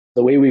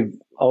The way we've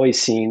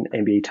always seen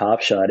NBA Top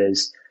Shot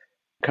is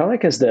kind of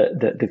like as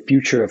the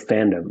future of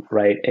fandom,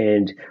 right?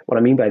 And what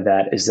I mean by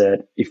that is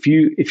that if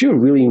you're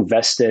really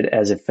invested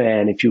as a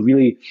fan, if you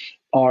really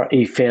are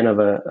a fan of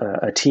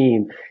a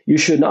team, you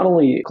should not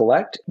only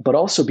collect but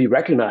also be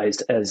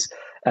recognized as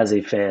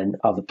a fan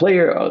of the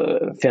player,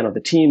 a fan of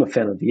the team, a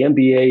fan of the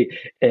NBA,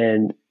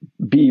 and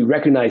be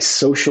recognized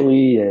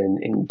socially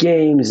and in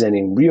games and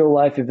in real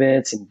life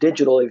events and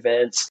digital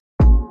events.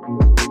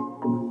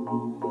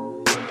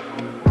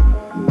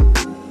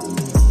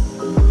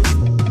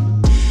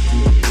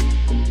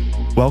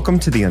 Welcome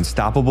to the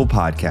Unstoppable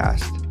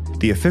Podcast,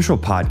 the official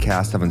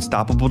podcast of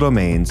Unstoppable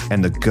Domains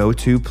and the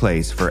go-to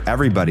place for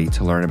everybody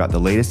to learn about the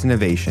latest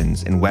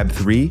innovations in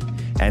Web3,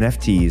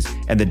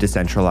 NFTs, and the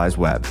decentralized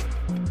web.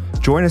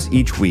 Join us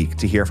each week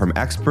to hear from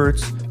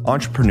experts,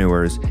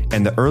 entrepreneurs,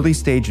 and the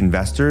early-stage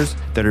investors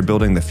that are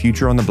building the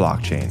future on the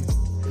blockchain.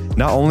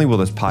 Not only will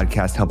this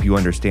podcast help you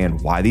understand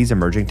why these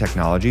emerging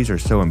technologies are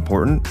so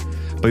important,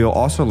 but you'll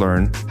also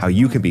learn how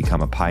you can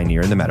become a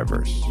pioneer in the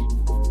metaverse.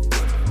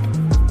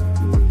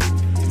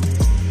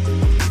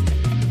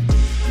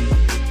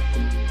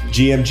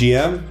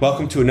 GM,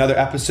 welcome to another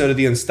episode of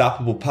the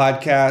Unstoppable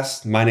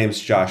Podcast. My name is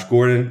Josh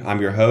Gordon.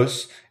 I'm your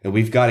host, and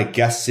we've got a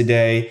guest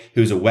today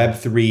who's a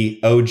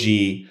Web3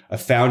 OG, a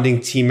founding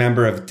team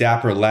member of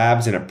Dapper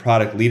Labs, and a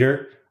product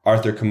leader,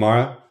 Arthur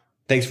Camara.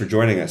 Thanks for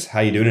joining us. How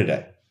are you doing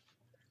today?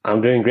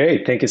 I'm doing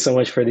great. Thank you so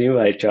much for the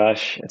invite,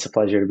 Josh. It's a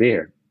pleasure to be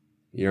here.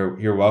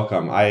 You're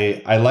welcome.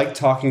 I like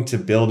talking to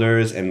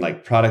builders and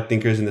like product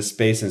thinkers in the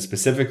space, and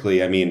specifically,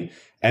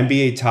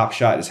 NBA Top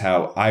Shot is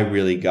how I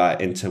really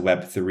got into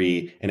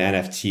Web3 and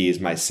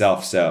NFTs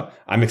myself. So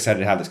I'm excited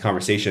to have this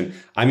conversation.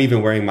 I'm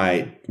even wearing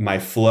my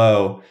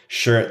Flow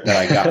shirt that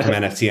I got from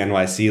NFT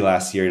NYC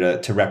last year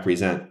to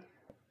represent.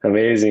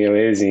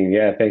 Amazing.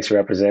 Yeah, thanks for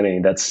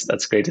representing.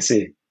 That's great to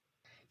see.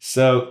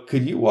 So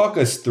could you walk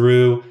us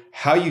through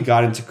how you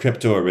got into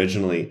crypto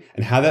originally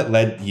and how that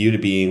led you to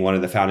being one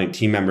of the founding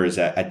team members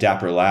at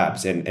Dapper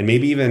Labs, and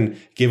maybe even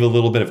give a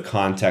little bit of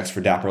context for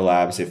Dapper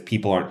Labs if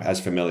people aren't as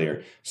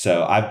familiar.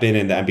 So I've been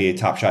in the NBA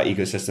Top Shot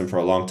ecosystem for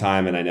a long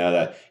time, and I know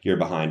that you're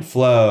behind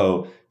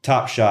Flow,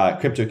 Top Shot,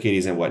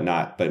 CryptoKitties and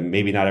whatnot, but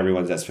maybe not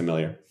everyone's as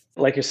familiar.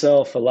 Like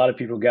yourself, a lot of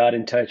people got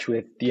in touch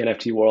with the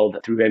NFT world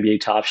through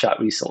NBA Top Shot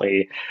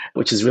recently,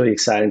 which is really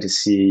exciting to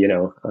see.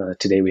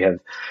 Today we have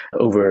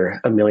over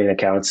 1 million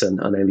accounts on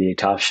NBA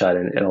Top Shot,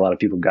 and a lot of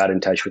people got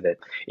in touch with it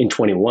in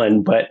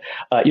 21. But,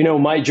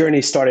 my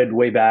journey started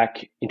way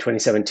back in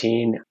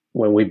 2017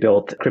 when we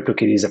built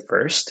CryptoKitties at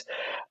first.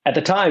 At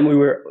the time, we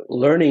were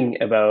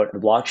learning about the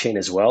blockchain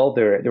as well.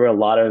 There were a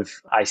lot of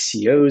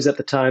ICOs at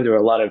the time. There were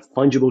a lot of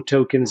fungible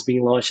tokens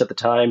being launched at the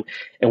time.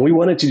 And we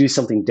wanted to do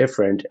something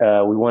different.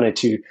 We wanted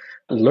to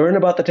learn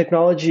about the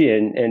technology.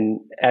 And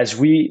as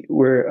we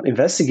were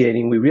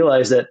investigating, we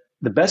realized that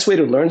the best way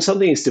to learn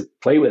something is to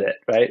play with it,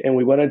 right? And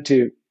we wanted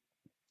to,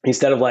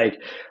 instead of like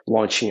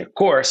launching a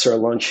course or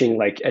launching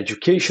like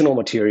educational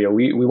material,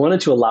 we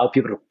wanted to allow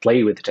people to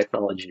play with the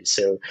technology.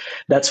 So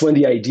that's when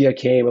the idea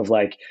came of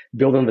like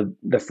building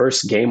the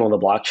first game on the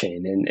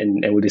blockchain.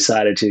 And we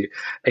decided to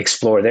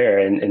explore there.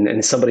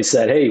 And somebody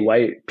said, hey,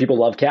 why people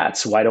love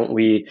cats? Why don't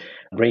we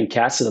bring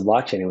cats to the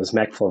blockchain? It was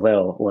Mac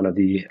Flavel, one of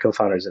the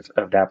co-founders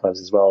of Dapper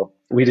Labs as well.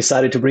 We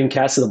decided to bring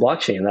cats to the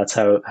blockchain. That's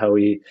how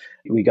we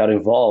got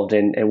involved.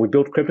 And we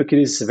built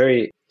CryptoKitties. It's a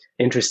very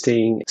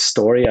interesting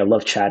story. I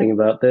love chatting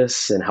about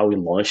this and how we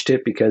launched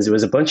it because it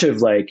was a bunch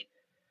of like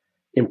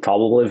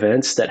improbable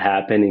events that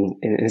happened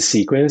in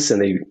sequence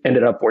and they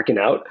ended up working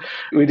out.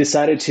 We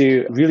decided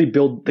to really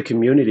build the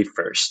community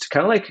first,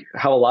 kind of like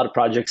how a lot of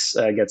projects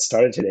get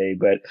started today.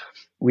 But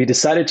we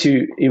decided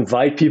to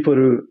invite people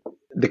to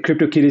the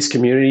CryptoKitties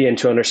community and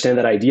to understand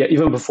that idea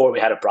even before we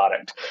had a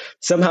product.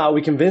 Somehow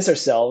we convinced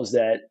ourselves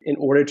that in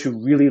order to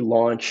really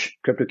launch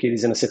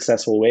CryptoKitties in a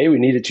successful way, we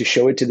needed to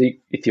show it to the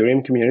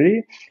Ethereum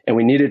community and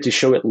we needed to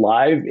show it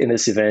live in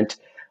this event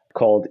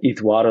called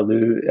ETH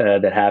Waterloo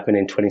that happened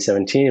in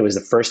 2017. It was the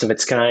first of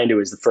its kind. It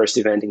was the first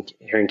event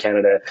here in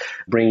Canada,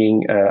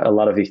 bringing a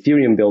lot of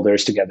Ethereum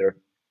builders together.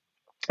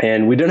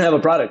 And we didn't have a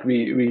product.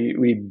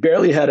 We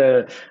barely had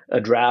a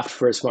draft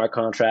for a smart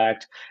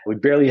contract. We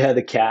barely had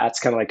the cats,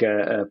 kind of like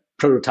a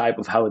prototype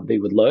of how they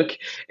would look.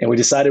 And we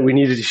decided we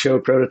needed to show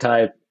a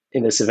prototype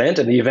in this event,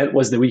 and the event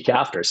was the week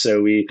after.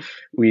 So we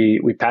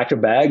packed our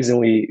bags and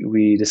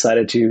we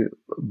decided to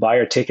buy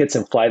our tickets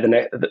and fly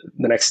the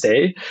next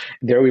day.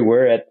 There we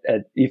were at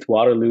ETH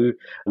Waterloo.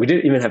 We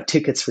didn't even have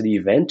tickets for the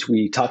event.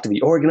 We talked to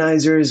the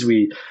organizers.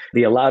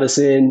 They allowed us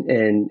in,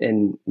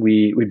 and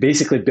we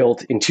basically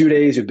built in 2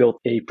 days. We built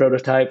a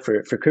prototype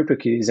for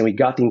CryptoKitties, and we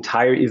got the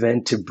entire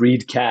event to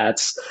breed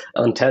cats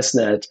on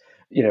testnet.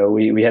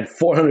 We had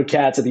 400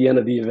 cats at the end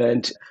of the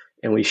event.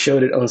 And we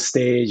showed it on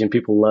stage and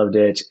people loved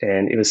it.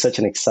 And it was such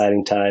an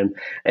exciting time.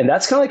 And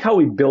that's kind of like how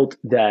we built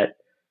that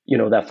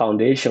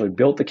foundation. We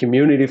built the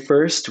community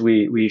first.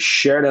 We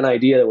shared an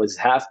idea that was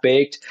half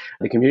baked.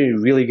 The community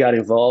really got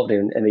involved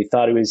and they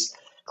thought it was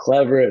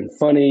clever and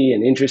funny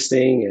and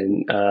interesting.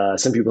 And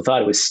some people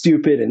thought it was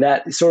stupid. And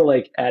that sort of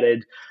like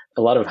added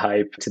a lot of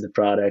hype to the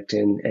product,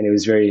 and it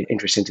was very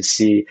interesting to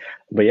see.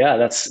 But yeah,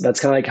 that's kind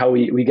of like how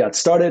we got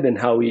started and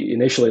how we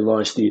initially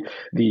launched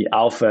the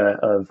alpha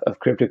of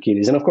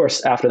CryptoKitties. And of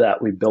course, after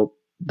that, we built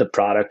the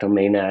product on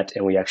mainnet,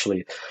 and we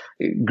actually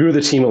grew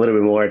the team a little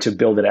bit more to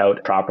build it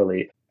out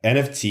properly.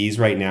 NFTs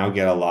right now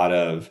get a lot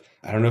of,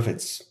 I don't know if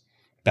it's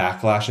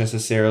backlash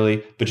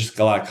necessarily, but just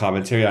a lot of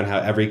commentary on how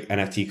every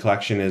NFT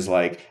collection is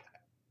like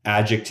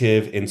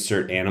adjective,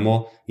 insert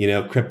animal,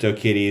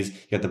 CryptoKitties,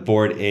 you got the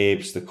bored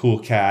apes, the cool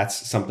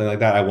cats, something like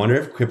that. I wonder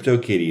if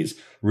CryptoKitties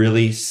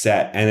really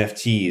set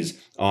NFTs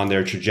on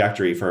their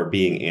trajectory for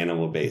being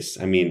animal based.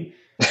 I mean,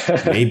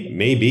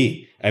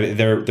 maybe. I mean,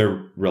 they're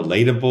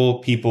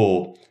relatable.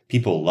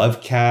 People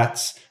love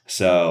cats.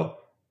 So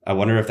I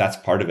wonder if that's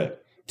part of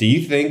it. Do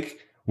you think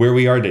where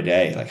we are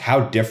today, like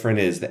how different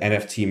is the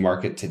NFT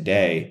market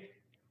today,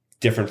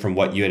 different from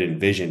what you had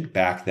envisioned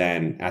back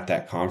then at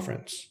that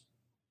conference?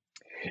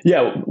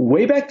 Yeah,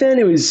 way back then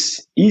it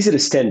was easy to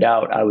stand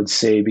out, I would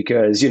say,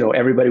 because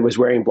everybody was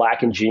wearing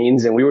black and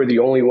jeans, and we were the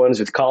only ones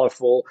with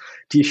colorful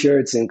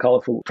T-shirts and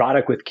colorful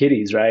product with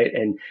kitties, right,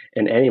 and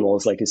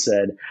animals, like I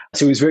said.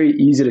 So it was very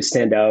easy to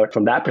stand out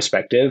from that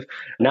perspective.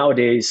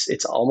 Nowadays,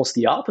 it's almost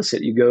the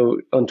opposite. You go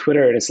on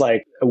Twitter, and it's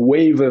like a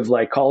wave of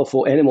like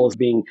colorful animals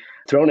being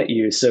thrown at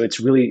you. So it's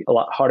really a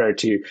lot harder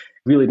to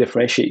really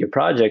differentiate your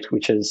project,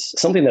 which is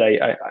something that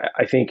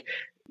I think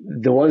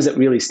the ones that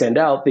really stand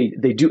out, they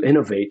do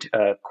innovate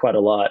quite a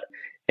lot,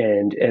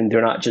 and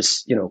they're not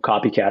just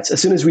copycats. As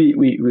soon as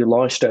we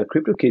launched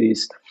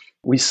CryptoKitties,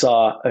 we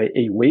saw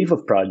a wave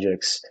of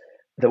projects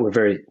that were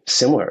very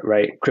similar.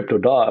 Right, Crypto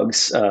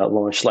Dogs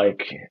launched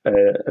like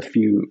a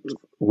few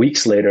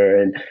weeks later,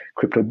 and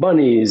Crypto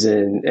Bunnies,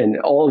 and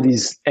all of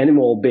these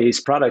animal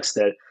based products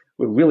that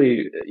were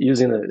really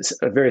using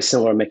a very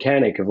similar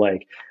mechanic of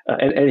like,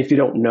 and if you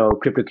don't know,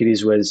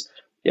 CryptoKitties was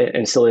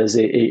and still is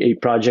a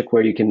project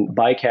where you can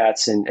buy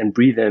cats and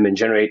breed them and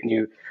generate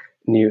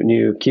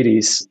new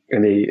kitties.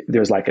 And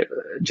there's like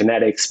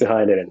genetics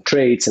behind it and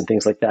traits and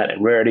things like that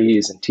and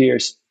rarities and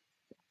tiers.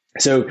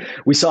 So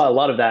we saw a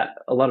lot of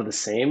the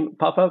same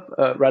pop up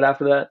right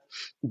after that.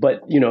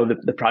 But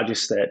the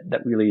projects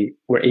that really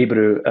were able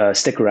to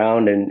stick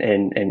around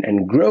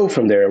and grow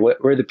from there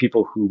were the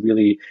people who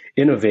really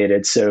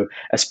innovated. So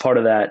as part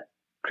of that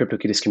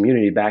CryptoKitties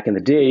community back in the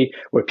day,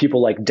 where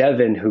people like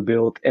Devin,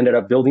 who ended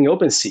up building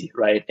OpenSea,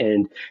 right?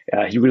 And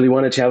he really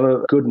wanted to have a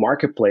good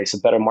marketplace, a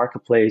better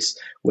marketplace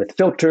with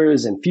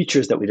filters and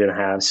features that we didn't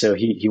have. So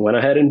he went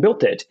ahead and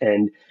built it,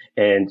 and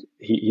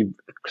he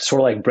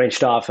sort of like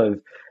branched off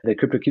of the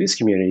CryptoKitties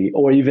community,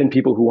 or even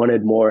people who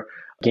wanted more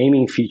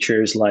gaming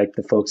features, like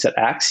the folks at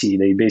Axie.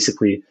 They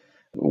basically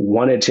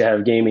wanted to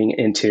have gaming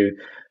into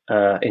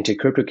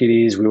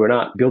CryptoKitties. We were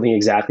not building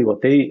exactly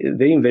what they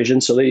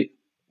envisioned, so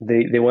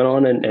they went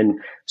on and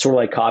sort of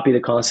like copied the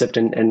concept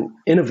and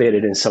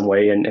innovated in some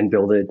way and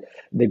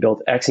they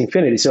built Axie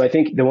Infinity. So I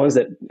think the ones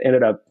that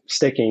ended up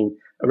sticking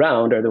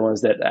around are the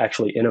ones that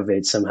actually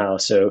innovate somehow.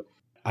 So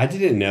I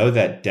didn't know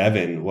that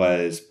Devin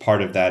was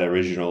part of that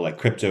original like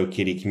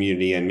CryptoKitty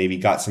community and maybe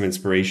got some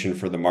inspiration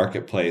for the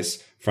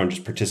marketplace from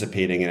just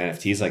participating in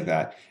NFTs like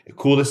that.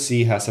 Cool to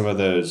see how some of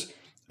those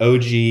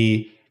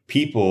OG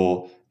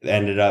people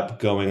ended up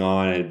going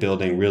on and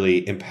building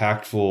really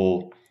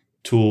impactful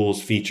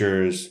tools,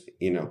 features,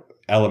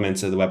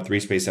 elements of the Web3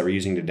 space that we're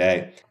using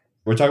today.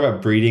 We're talking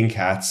about breeding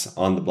cats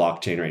on the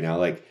blockchain right now.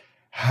 Like,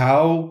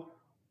 how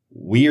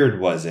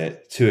weird was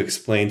it to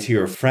explain to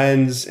your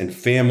friends and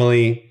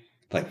family,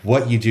 like,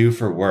 what you do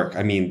for work?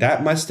 I mean,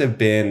 that must have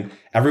been,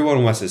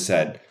 everyone must have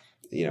said,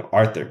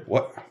 Arthur,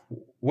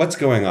 what's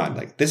going on?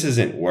 Like, this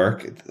isn't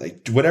work.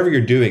 Like, whatever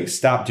you're doing,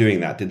 stop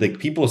doing that. Did like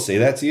people say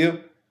that to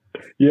you?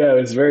 Yeah,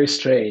 it was very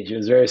strange.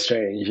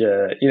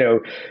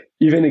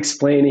 Even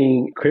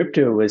explaining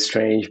crypto was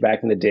strange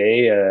back in the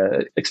day.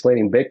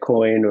 Explaining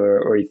Bitcoin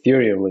or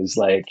Ethereum was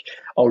like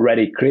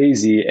already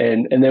crazy.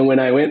 And then when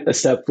I went a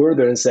step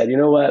further and said, you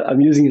know what, I'm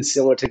using a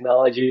similar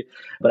technology,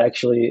 but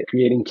actually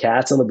creating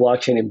cats on the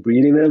blockchain and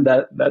breeding them,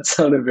 that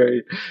sounded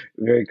very,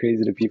 very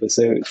crazy to people.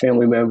 So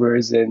family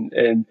members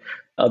and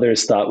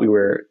others thought we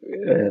were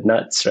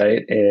nuts,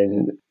 right?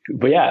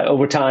 But yeah,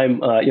 over time,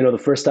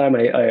 the first time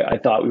I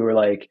thought we were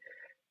like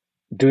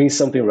doing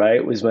something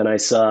right was when I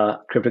saw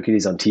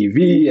CryptoKitties on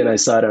TV and I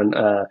saw it on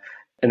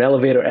an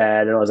elevator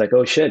ad, and I was like,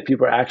 oh shit,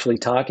 people are actually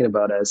talking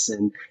about us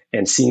and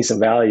seeing some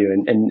value,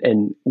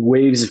 and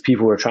waves of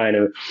people were trying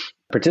to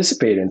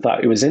participate and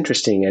thought it was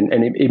interesting, and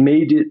it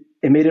made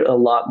it a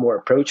lot more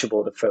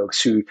approachable to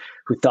folks who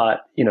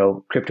thought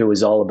crypto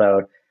was all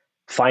about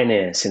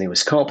finance and it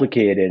was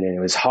complicated and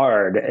it was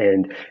hard,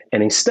 and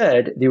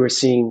instead they were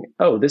seeing,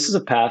 oh, this is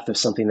a path of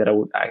something that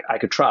I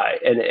could try,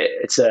 and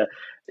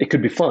it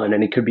could be fun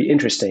and it could be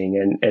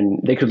interesting and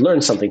they could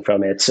learn something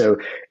from it. So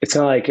it's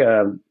kind of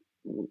like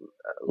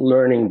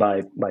learning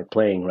by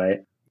playing, right?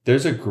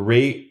 There's a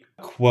great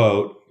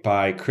quote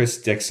by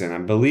Chris Dixon. I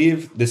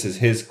believe this is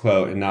his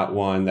quote and not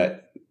one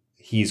that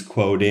he's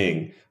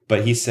quoting,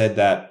 but he said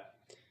that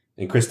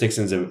And Chris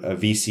Dixon's a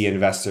VC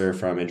investor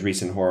from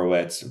Andreessen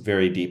Horowitz,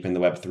 very deep in the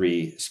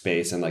Web3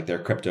 space and like their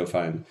crypto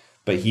fund.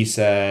 But he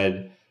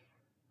said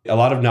a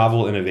lot of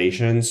novel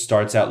innovation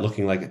starts out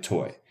looking like a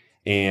toy.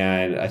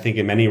 And I think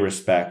in many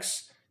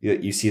respects,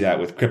 you see that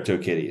with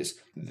CryptoKitties.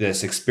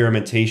 This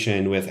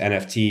experimentation with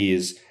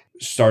NFTs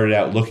started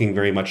out looking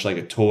very much like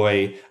a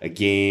toy, a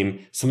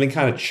game, something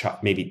kind of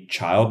maybe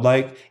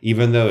childlike,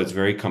 even though it's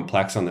very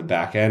complex on the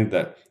back end.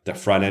 The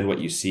front end, what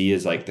you see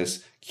is like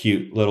this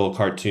cute little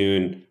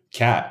cartoon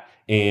cat.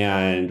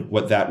 And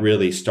what that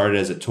really started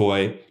as a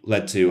toy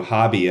led to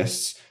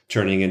hobbyists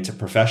turning into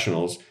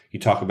professionals. You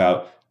talk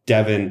about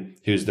Devin,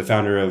 who's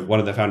one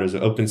of the founders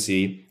of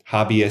OpenSea,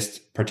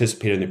 hobbyist,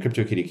 participated in the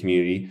CryptoKitty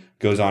community,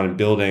 goes on and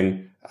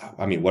building,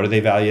 I mean, what are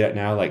they valued at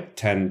now? Like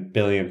 10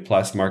 billion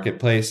plus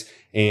marketplace.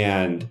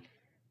 And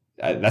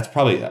that's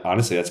probably,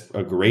 honestly, that's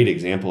a great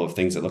example of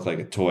things that look like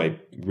a toy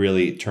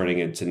really turning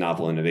into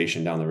novel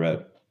innovation down the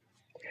road.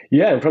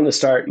 Yeah. And from the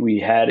start, we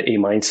had a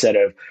mindset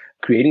of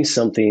creating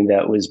something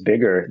that was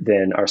bigger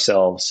than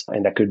ourselves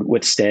and that could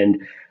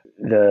withstand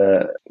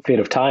the fate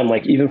of time.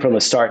 Like even from the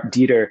start,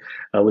 Dieter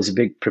was a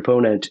big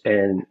proponent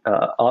and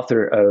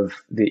author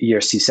of the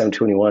ERC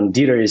 721.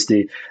 Dieter is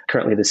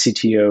currently the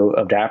CTO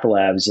of Dapper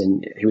Labs,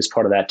 and he was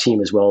part of that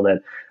team as well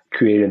that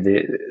created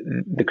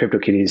the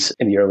CryptoKitties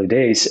in the early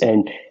days.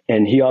 And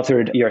he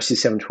authored ERC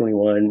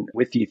 721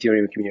 with the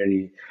Ethereum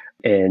community.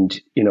 And,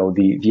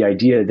 the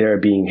idea there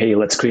being, hey,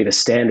 let's create a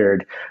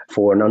standard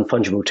for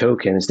non-fungible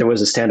tokens. There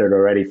was a standard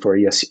already for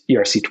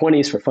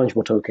ERC20s for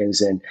fungible tokens.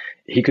 And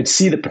he could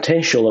see the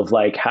potential of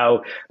like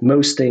how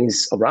most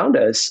things around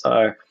us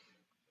are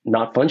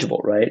not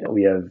fungible, right?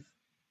 We have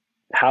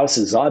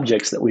houses,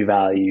 objects that we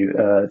value,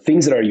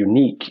 things that are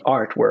unique,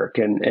 artwork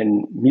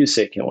and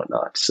music and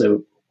whatnot.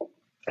 So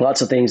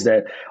lots of things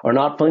that are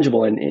not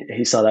fungible. And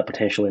he saw that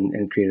potential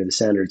and created the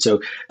standard.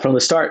 So from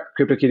the start,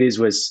 CryptoKitties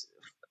was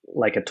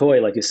like a toy,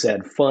 like you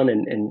said, fun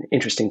and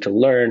interesting to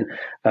learn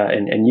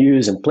and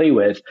use and play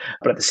with.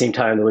 But at the same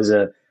time, there was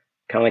a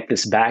kind of like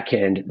this back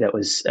end that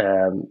was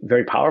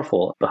very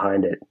powerful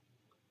behind it.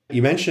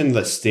 You mentioned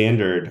the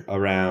standard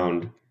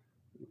around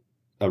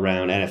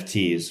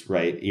NFTs,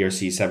 right?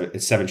 ERC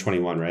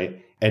 721,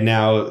 right? And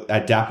now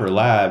at Dapper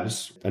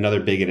Labs, another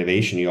big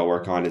innovation you all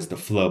work on is the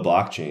Flow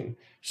blockchain.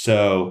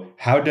 So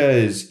how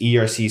does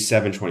ERC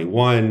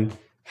 721,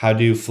 how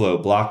do Flow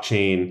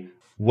blockchain,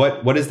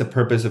 what is the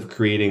purpose of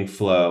creating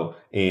Flow,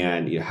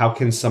 and how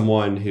can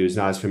someone who's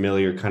not as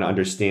familiar kind of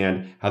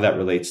understand how that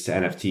relates to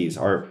NFTs?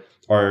 Are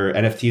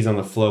NFTs on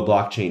the Flow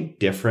blockchain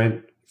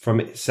different from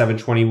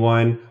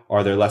 721?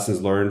 Are there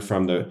lessons learned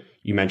from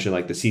you mentioned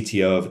like the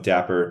CTO of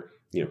Dapper,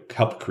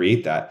 helped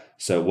create that?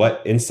 So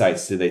what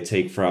insights did they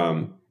take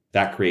from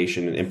that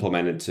creation and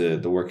implement into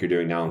the work you're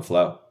doing now in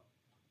Flow?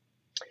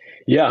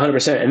 Yeah,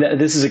 100%. And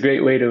this is a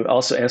great way to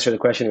also answer the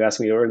question you asked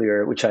me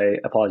earlier, which I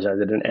apologize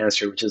I didn't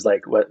answer, which is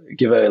like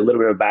give a little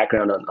bit of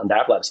background on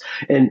Dapper Labs.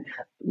 And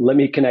let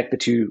me connect the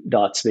two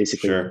dots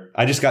basically. Sure.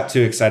 I just got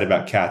too excited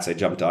about cats. I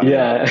jumped on it.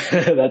 Yeah,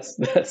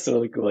 that's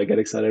really cool. I get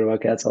excited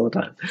about cats all the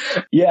time.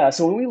 Yeah.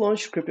 So when we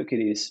launched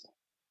CryptoKitties,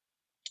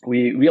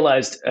 we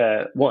realized,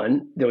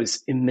 one, there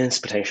was immense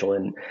potential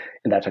in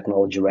that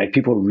technology, right?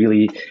 People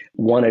really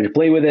wanted to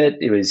play with it.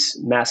 It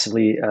was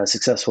massively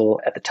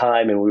successful at the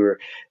time, and we were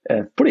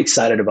pretty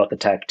excited about the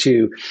tech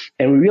too.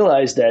 And we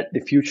realized that the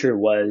future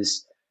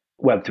was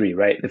Web3,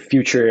 right? The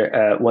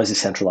future was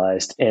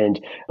decentralized.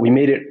 And we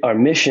made it our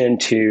mission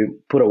to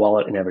put a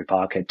wallet in every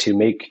pocket, to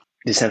make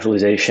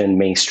decentralization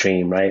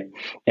mainstream, right?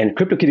 And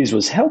CryptoKitties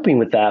was helping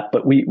with that,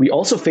 but we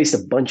also faced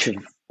a bunch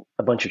of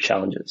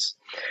challenges.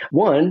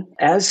 One,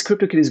 as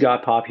CryptoKitties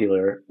got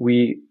popular,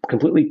 we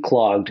completely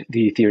clogged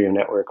the Ethereum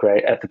network,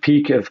 right? At the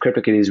peak of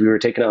CryptoKitties, we were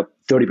taking up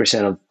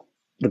 30% of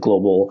the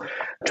global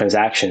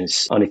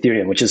transactions on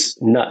Ethereum, which is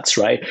nuts,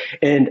 right?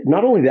 And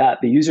not only that,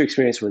 the user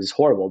experience was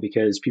horrible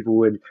because people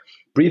would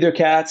breed their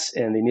cats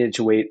and they needed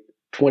to wait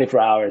 24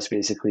 hours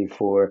basically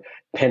for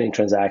pending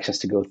transactions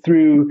to go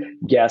through.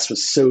 Gas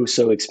was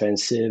so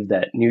expensive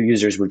that new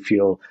users would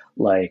feel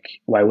like,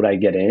 why would I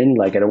get in?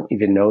 Like, I don't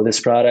even know this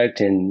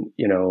product. And,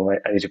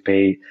 I need to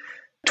pay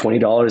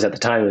 $20 at the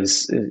time. It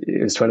was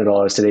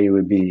 $20. Today it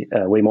would be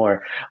way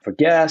more for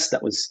gas.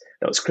 That was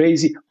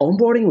crazy.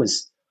 Onboarding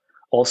was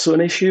also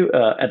an issue.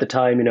 At the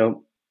time,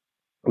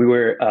 we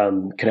were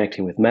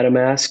connecting with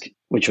MetaMask,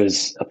 which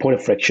was a point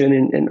of friction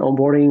in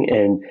onboarding,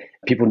 and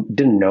people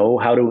didn't know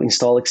how to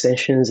install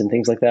extensions and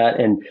things like that.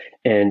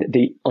 And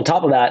they, on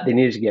top of that, they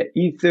needed to get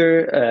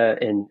Ether,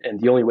 and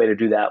the only way to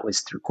do that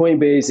was through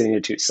Coinbase. They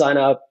needed to sign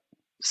up,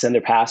 send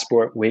their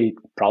passport, wait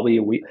probably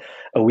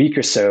a week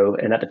or so.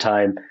 And at the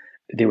time,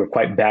 they were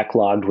quite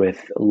backlogged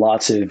with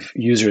lots of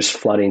users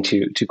flooding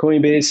to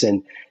Coinbase.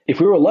 And if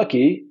we were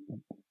lucky,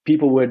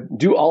 people would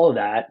do all of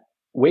that,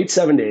 wait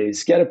 7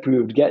 days, get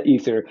approved, get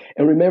Ether,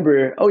 and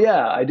remember, oh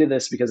yeah, I did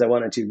this because I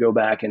wanted to go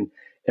back and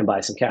buy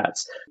some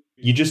cats.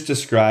 You just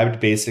described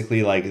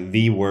basically like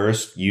the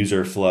worst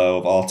user flow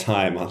of all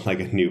time on like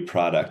a new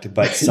product,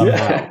 but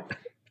somehow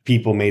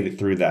people made it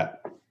through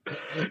that.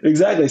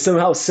 Exactly.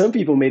 Somehow some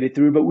people made it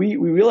through, but we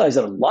realized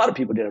that a lot of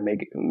people didn't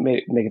make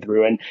it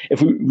through. And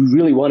if we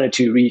really wanted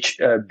to reach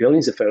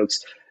billions of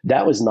folks,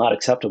 that was not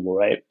acceptable,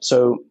 right?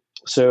 So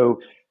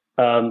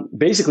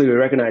basically, we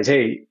recognized,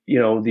 hey,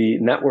 the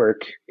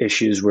network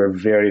issues were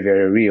very,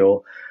 very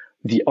real.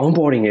 The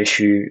onboarding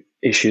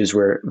issues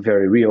were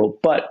very real.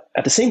 But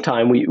at the same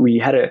time, we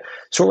had a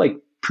sort of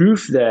like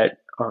proof that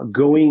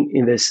going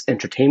in this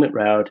entertainment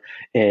route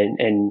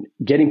and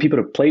getting people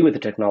to play with the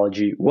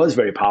technology was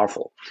very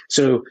powerful.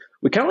 So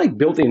we kind of like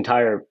built the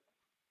entire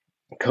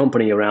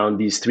company around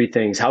these three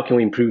things. How can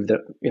we improve the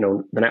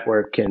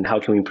network, and how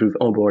can we improve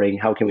onboarding?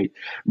 How can we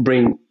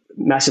bring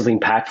massively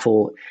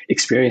impactful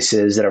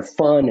experiences that are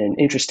fun and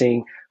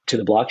interesting to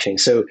the blockchain?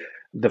 So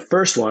the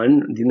first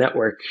one, the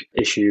network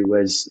issue,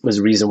 was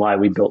the reason why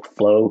we built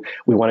Flow.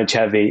 We wanted to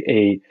have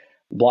a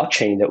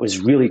blockchain that was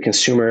really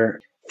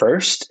consumer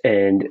first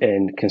and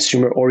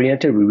consumer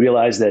oriented. We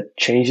realized that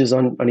changes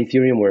on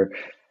Ethereum were,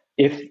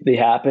 if they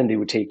happened, they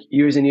would take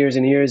years and years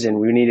and years, and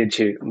we needed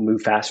to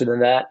move faster than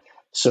that.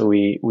 So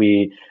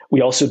we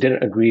also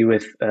didn't agree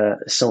with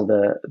some of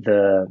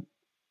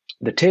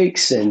the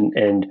takes,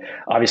 and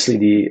obviously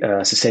the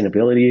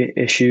sustainability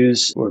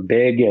issues were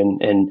big,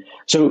 and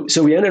so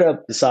we ended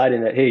up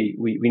deciding that, hey,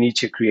 we need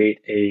to create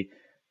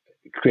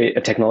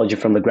a technology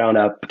from the ground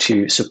up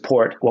to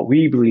support what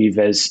we believe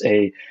as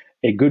a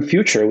good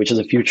future, which is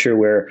a future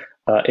where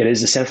it is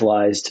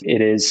decentralized,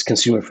 it is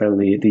consumer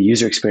friendly, the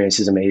user experience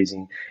is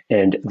amazing,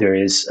 and there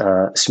is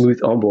smooth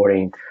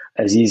onboarding,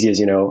 as easy as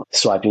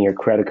swiping your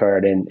credit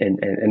card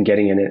and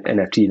getting an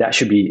NFT. That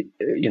should be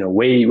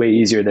way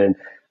easier than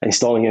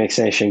installing an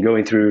extension,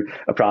 going through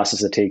a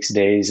process that takes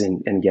days,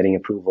 and getting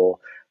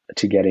approval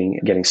to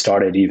getting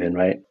started even,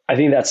 right? I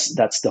think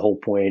that's the whole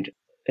point,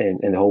 and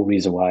the whole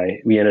reason why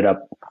we ended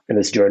up in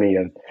this journey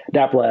of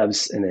Dapper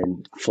Labs and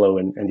then Flow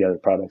and the other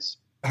products.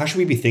 How should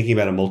we be thinking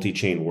about a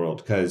multi-chain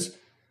world? Because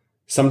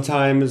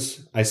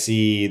sometimes I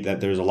see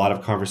that there's a lot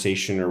of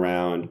conversation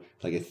around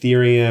like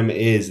Ethereum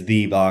is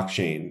the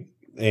blockchain,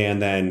 and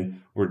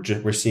then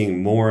we're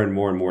seeing more and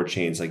more and more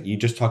chains. Like you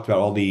just talked about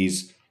all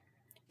these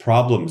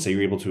problems that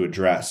you're able to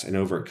address and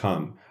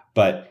overcome.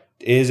 But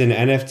is an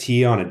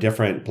NFT on a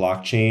different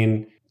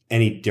blockchain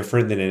any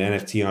different than an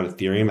NFT on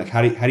Ethereum? Like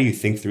how do you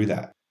think through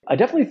that? I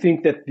definitely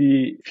think that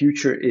the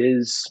future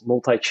is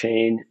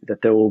multi-chain,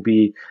 that there will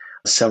be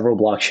several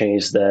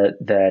blockchains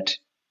that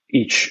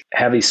each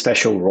have a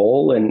special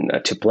role and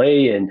to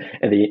play, and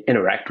they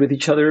interact with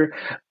each other.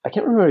 I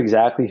can't remember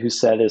exactly who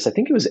said this. I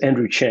think it was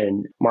Andrew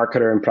Chen,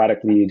 marketer and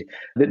product lead.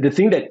 The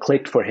thing that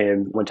clicked for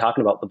him when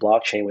talking about the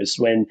blockchain was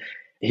when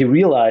he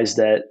realized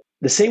that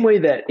the same way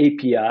that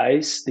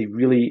APIs, they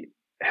really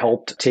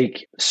helped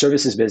take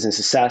services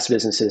businesses, SaaS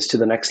businesses, to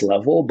the next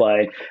level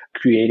by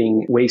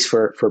creating ways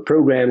for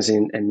programs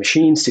and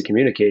machines to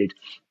communicate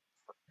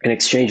and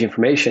exchange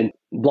information.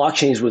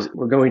 Blockchains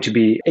were going to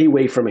be a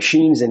way for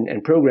machines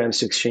and programs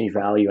to exchange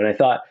value. And I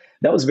thought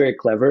that was very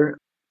clever.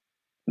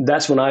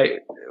 That's what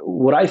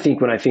I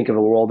think when I think of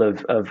a world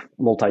of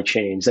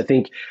multi-chains. I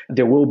think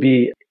there will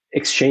be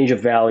exchange of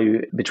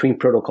value between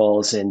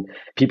protocols, and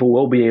people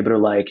will be able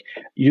to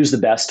use the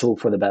best tool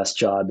for the best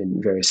job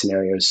in various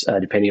scenarios,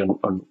 depending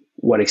on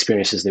what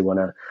experiences they want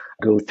to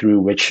go through,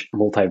 which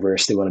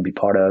multiverse they want to be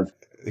part of.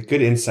 A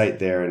good insight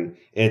there. And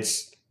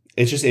it's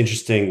just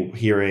interesting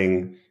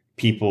hearing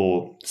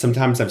people.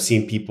 Sometimes I've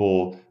seen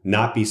people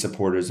not be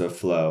supporters of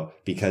Flow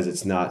because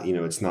it's not on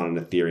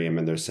Ethereum,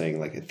 and they're saying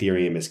like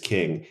Ethereum is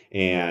king.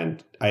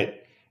 And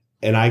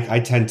I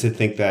tend to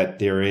think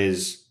that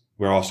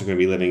we're also going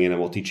to be living in a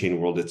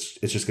multi-chain world. It's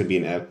just going to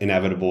be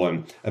inevitable.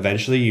 And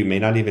eventually you may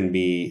not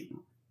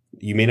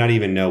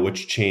even know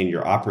which chain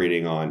you're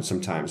operating on.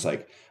 Sometimes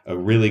like a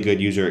really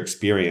good user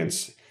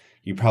experience,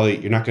 you're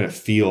not going to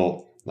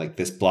feel like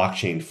this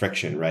blockchain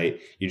friction, right?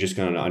 You're just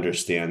going to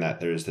understand that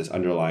there's this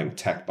underlying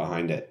tech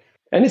behind it.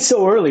 And it's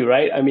so early,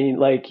 right? I mean,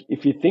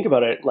 if you think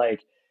about it,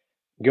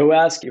 go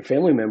ask your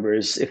family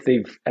members if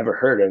they've ever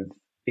heard of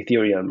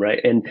Ethereum,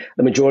 right? And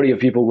the majority of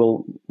people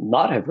will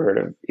not have heard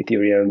of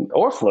Ethereum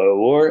or Flow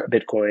or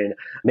Bitcoin,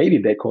 maybe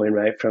Bitcoin,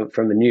 right,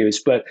 from the news.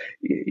 But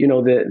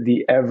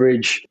the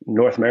average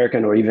North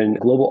American or even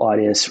global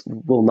audience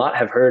will not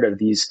have heard of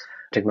these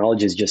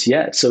technologies just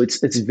yet. So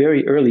it's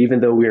very early,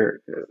 even though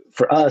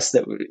for us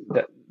that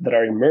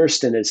are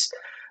immersed in this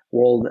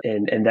world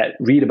and that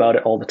read about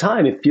it all the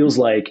time, it feels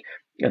like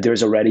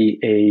there's already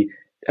a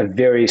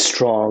very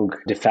strong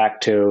de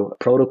facto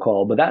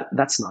protocol, but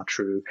that's not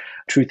true.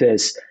 Truth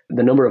is,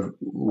 the number of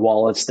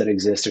wallets that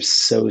exist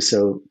are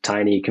so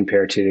tiny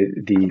compared to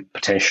the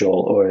potential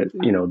or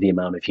the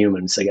amount of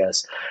humans, I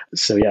guess.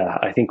 So yeah,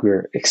 I think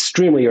we're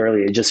extremely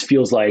early. It just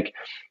feels like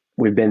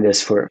we've been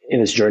in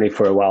this journey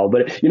for a while.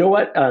 But you know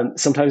what?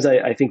 Sometimes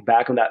I think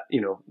back on that,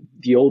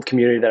 the old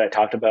community that I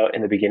talked about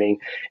in the beginning,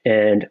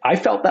 and I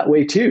felt that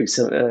way too.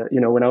 So,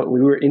 when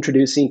we were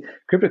introducing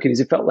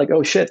CryptoKitties, it felt like,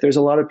 oh shit, there's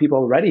a lot of people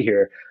already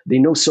here. They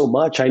know so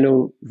much. I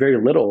know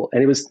very little.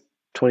 And it was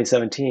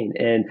 2017.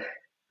 And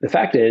the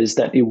fact is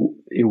that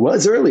it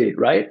was early,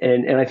 right?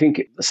 And I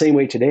think the same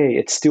way today,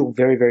 it's still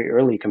very, very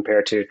early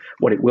compared to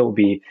what it will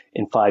be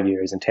in 5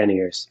 years and 10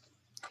 years.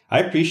 I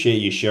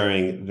appreciate you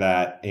sharing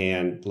that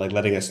and like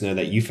letting us know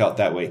that you felt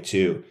that way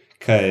too.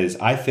 Because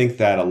I think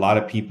that a lot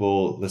of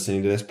people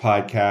listening to this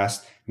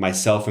podcast,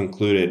 myself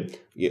included,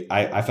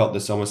 I felt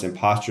this almost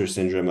imposter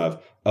syndrome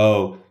of,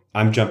 oh,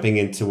 I'm jumping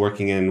into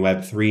working in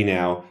Web3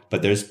 now,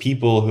 but there's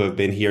people who have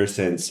been here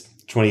since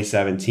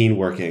 2017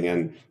 working.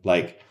 And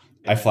like,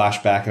 I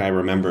flash back and I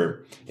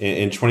remember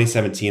in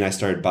 2017, I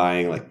started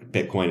buying like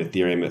Bitcoin,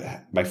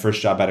 Ethereum. My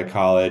first job out of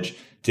college,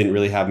 didn't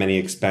really have many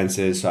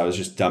expenses. So I was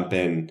just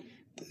dumping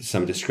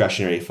some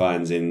discretionary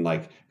funds in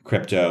like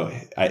crypto.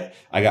 I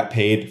got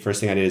paid.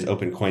 First thing I did is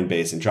open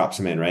Coinbase and drop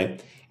some in,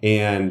 right?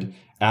 And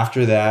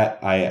after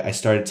that, I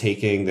started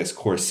taking this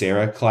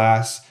Coursera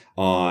class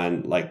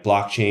on like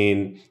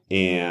blockchain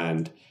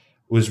and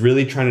was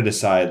really trying to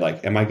decide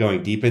like, am I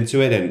going deep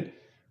into it? And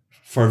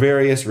for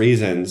various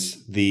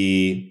reasons,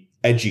 the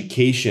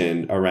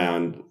education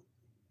around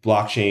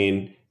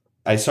blockchain,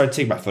 I started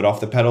taking my foot off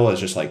the pedal as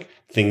just like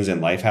things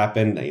in life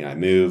happened. You know, I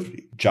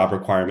moved, job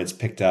requirements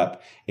picked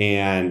up,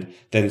 and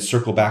then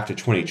circle back to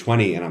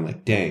 2020. And I'm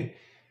like, dang,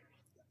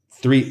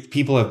 3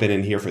 people have been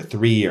in here for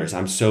 3 years.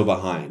 I'm so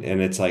behind. And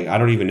it's like, I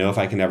don't even know if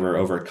I can ever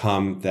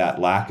overcome that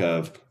lack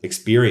of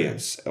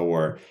experience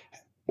or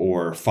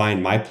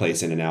find my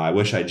place in it now. I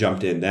wish I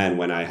jumped in then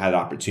when I had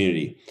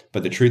opportunity.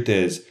 But the truth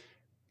is,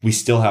 we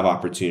still have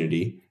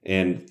opportunity.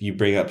 And you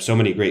bring up so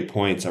many great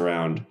points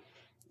around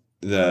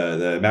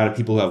the amount of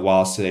people who have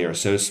wallets today are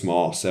so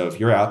small. So if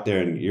you're out there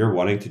and you're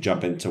wanting to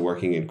jump into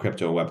working in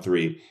crypto and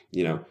Web3,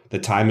 you know, the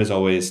time is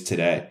always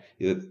today.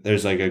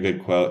 There's like a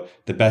good quote.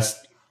 The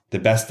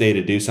best day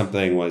to do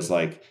something was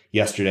like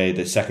yesterday.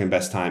 The second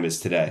best time is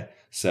today.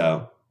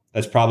 So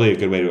that's probably a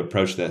good way to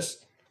approach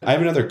this. I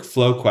have another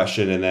flow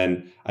question, and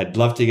then I'd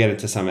love to get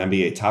into some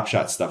NBA Top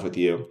Shot stuff with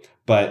you.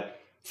 But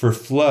for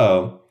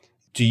flow,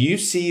 do you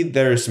see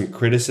there are some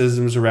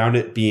criticisms around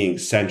it being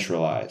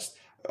centralized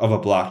of a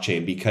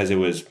blockchain because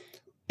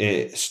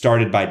it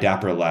started by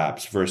Dapper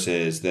Labs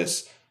versus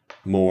this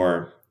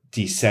more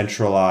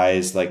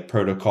decentralized like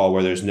protocol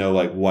where there's no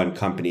like one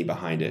company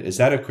behind it? Is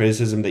that a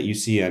criticism that you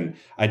see? And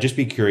I'd just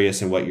be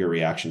curious in what your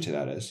reaction to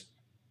that is.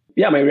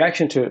 Yeah, my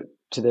reaction to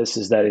this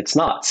is that it's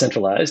not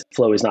centralized.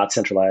 Flow is not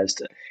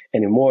centralized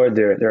anymore.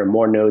 There are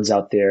more nodes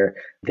out there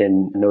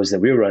than nodes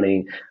that we're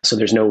running. So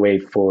there's no way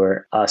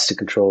for us to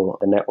control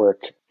the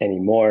network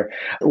anymore.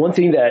 One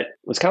thing that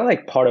was kind of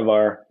like part of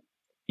our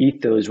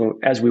ethos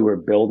as we were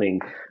building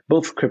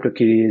both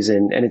CryptoKitties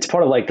and it's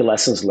part of like the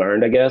lessons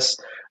learned, I guess.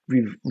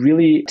 We've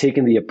really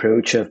taken the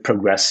approach of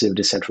progressive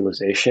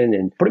decentralization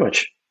in pretty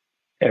much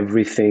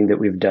everything that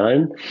we've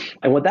done.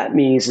 And what that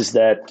means is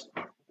that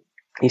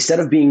instead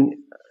of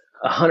being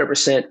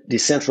 100%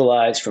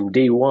 decentralized from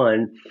day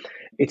one,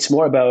 it's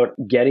more about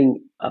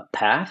getting a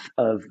path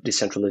of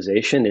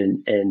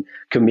decentralization and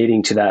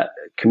committing to that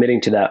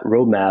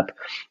roadmap.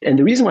 And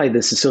the reason why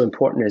this is so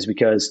important is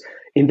because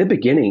in the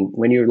beginning,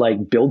 when you're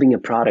like building a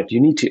product,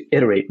 you need to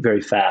iterate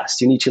very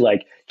fast. You need to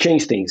like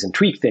change things and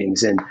tweak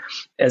things. And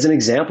as an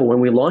example, when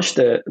we launched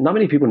not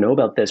many people know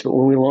about this, but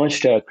when we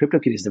launched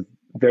CryptoKitties the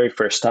very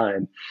first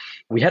time,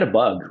 we had a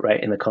bug,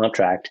 right, in the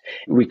contract.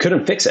 We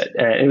couldn't fix it.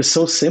 And it was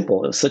so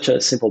simple. It was such a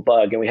simple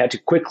bug. And we had to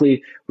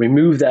quickly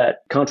remove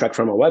that contract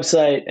from our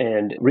website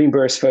and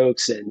reimburse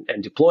folks and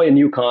deploy a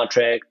new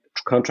contract.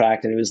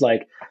 And it was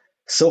like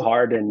so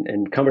hard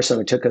and cumbersome.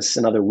 It took us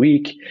another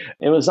week.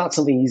 It was not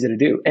something easy to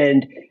do.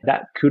 And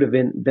that could have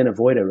been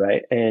avoided,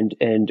 right? And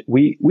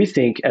we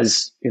think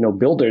as, you know,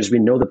 builders, we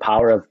know the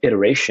power of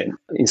iteration.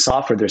 In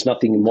software, there's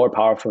nothing more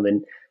powerful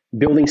than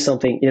building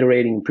something,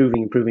 iterating,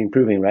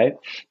 improving, right?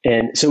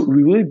 And so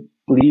we really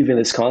believe in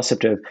this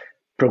concept of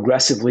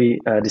progressively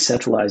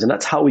decentralized. And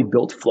that's how we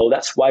built Flow.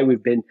 That's why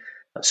we've been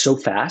so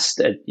fast.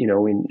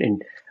 In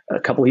a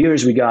couple of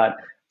years, we got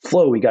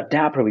Flow, we got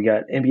Dapper, we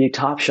got NBA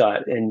Top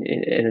Shot, and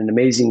an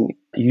amazing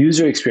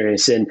user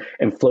experience, and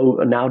Flow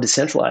now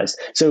decentralized.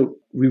 So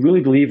we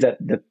really believe that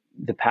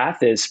the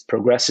path is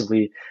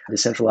progressively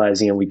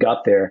decentralizing, and we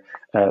got there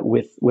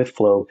with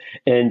Flow.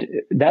 And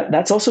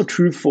that's also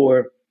true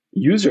for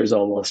users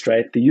almost,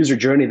 right? The user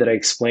journey that I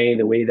explained,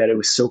 the way that it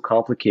was so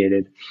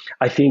complicated,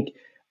 I think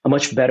a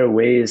much better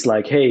way is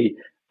like, hey,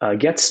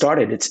 get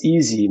started. It's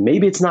easy.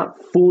 Maybe it's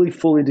not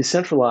fully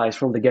decentralized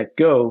from the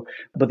get-go,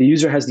 but the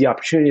user has the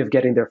opportunity of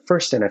getting their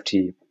first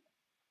NFT.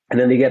 And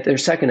then they get their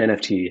second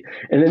NFT.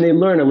 And then they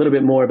learn a little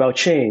bit more about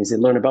chains. They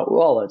learn about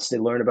wallets.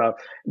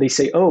 They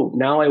say, oh,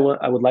 now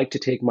I would like to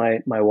take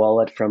my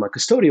wallet from a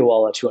custodial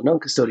wallet to a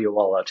non-custodial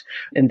wallet.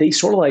 And they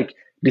sort of like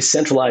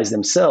decentralize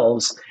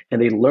themselves, and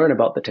they learn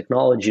about the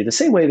technology the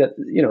same way that,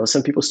 you know,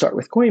 some people start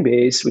with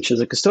Coinbase, which is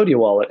a custodial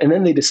wallet, and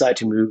then they decide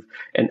to move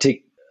and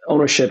take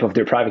ownership of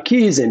their private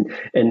keys and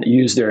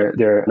use their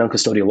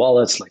non-custodial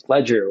wallets like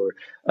Ledger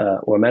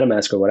or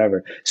MetaMask or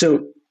whatever.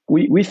 So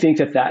we think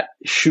that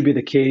should be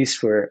the case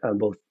for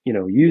both, you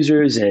know,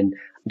 users and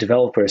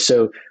developers.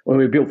 So when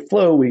we built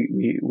Flow,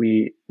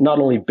 we not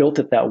only built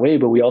it that way,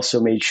 but we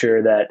also made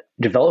sure that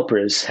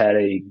developers had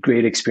a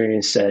great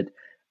experience at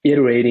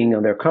iterating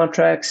on their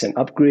contracts and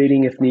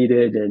upgrading if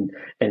needed,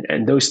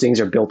 and those things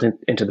are built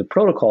into the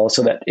protocol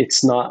so that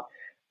it's not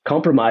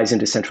compromising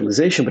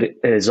decentralization, but it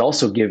is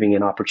also giving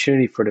an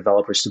opportunity for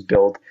developers to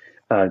build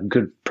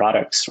good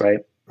products, right?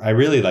 I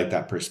really like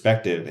that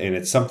perspective. And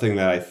it's something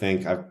that I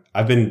think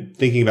I've been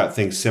thinking about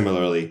things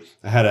similarly.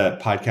 I had a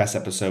podcast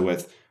episode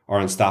with our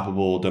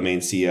Unstoppable Domain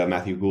CEO,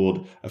 Matthew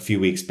Gould, a few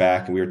weeks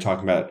back, and we were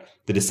talking about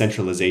the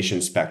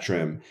decentralization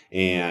spectrum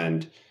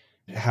and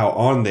how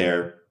on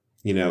there,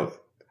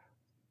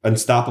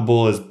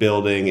 Unstoppable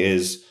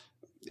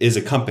is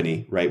a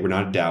company, right? We're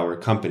not a DAO, we're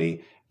a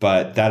company,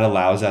 but that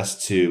allows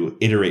us to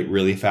iterate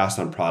really fast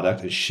on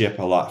product and ship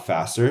a lot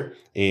faster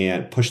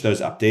and push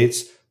those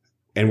updates.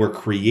 And we're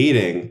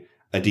creating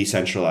a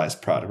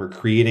decentralized product. We're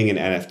creating an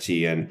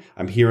NFT. And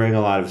I'm hearing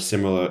a lot of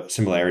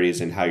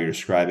similarities in how you're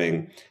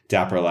describing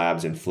Dapper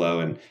Labs and Flow,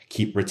 and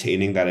keep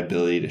retaining that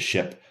ability to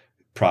ship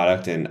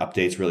product and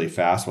updates really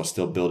fast while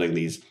still building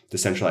these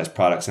decentralized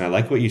products. And I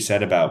like what you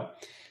said about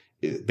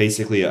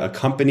basically a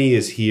company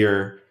is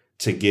here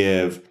to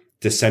give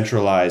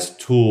decentralized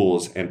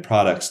tools and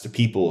products to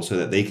people so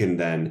that they can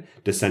then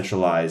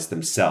decentralize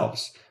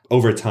themselves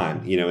over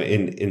time,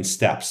 in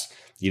steps.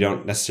 You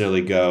don't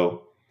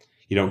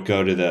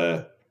go to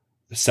the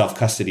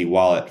self-custody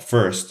wallet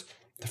first.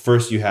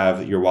 First you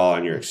have your wallet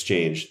on your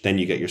exchange, then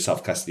you get your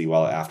self-custody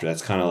wallet after.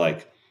 That's kind of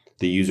like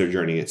the user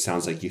journey. It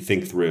sounds like you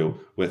think through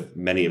with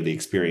many of the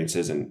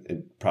experiences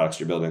and products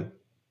you're building.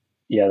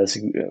 Yeah, that's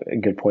a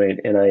good point.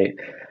 And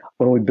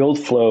when we built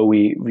Flow,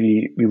 we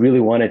really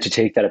wanted to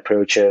take that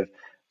approach of,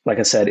 like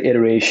I said,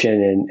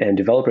 iteration and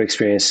developer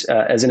experience.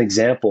 As an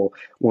example,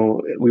 when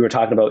we were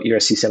talking about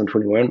ERC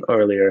 721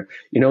 earlier,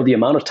 the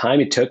amount of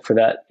time it took for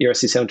that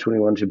ERC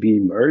 721 to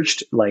be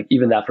merged, like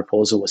even that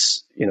proposal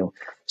was,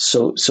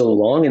 so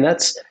long, and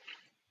that's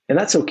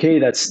okay.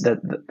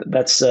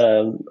 That's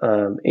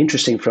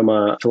interesting from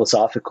a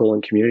philosophical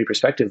and community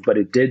perspective, but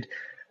it did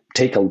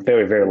take a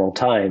very, very long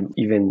time.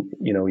 Even,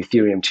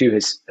 Ethereum 2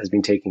 has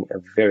been taking a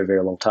very,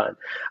 very long time.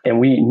 And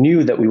we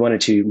knew that we wanted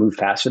to move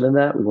faster than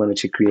that. We wanted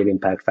to create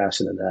impact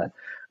faster than that.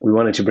 We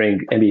wanted to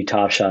bring NBA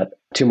Top Shot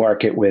to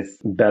market with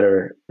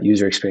better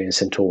user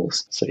experience and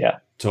tools. So yeah.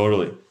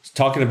 Totally.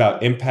 Talking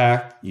about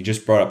impact, you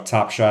just brought up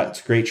Top Shot.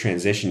 It's a great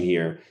transition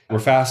here. We're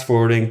fast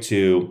forwarding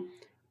to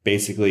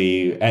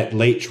basically at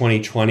late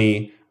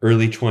 2020,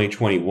 early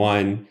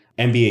 2021,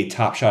 NBA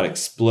Top Shot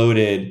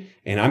exploded.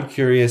 And I'm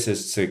curious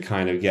as to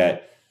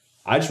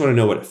I just want to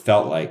know what it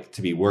felt like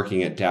to be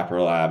working at Dapper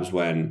Labs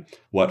when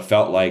what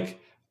felt like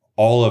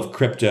all of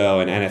crypto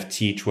and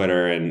NFT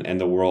Twitter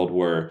and the world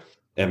were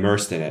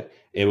immersed in it.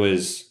 It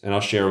was, and I'll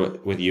share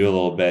with you a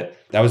little bit,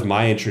 that was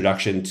my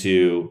introduction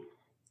to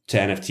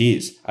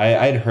NFTs. I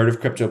had heard of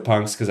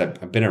CryptoPunks because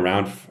I'd been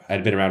around for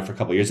a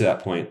couple of years at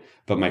that point,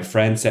 but my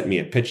friend sent me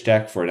a pitch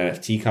deck for an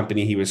NFT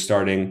company he was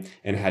starting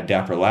and had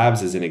Dapper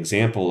Labs as an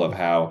example of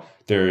how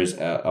there's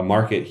a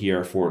market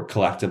here for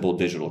collectible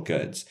digital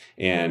goods.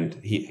 And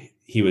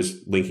he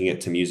was linking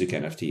it to music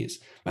NFTs.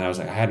 And I was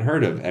like, I hadn't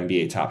heard of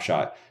NBA Top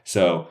Shot.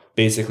 So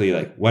basically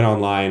went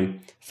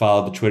online,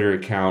 followed the Twitter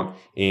account,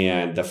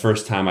 and the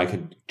first time I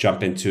could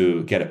jump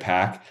into get a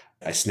pack,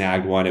 I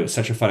snagged one. It was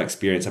such a fun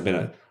experience. I've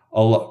been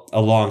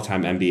a long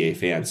time NBA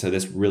fan, so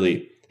this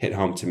really hit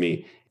home to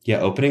me. Yeah,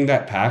 opening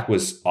that pack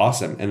was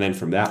awesome. And then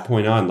from that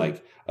point on,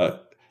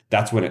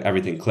 that's when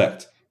everything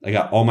clicked. I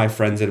got all my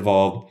friends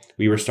involved.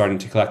 We were starting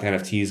to collect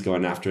NFTs,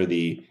 going after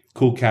the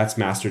Cool Cats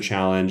Master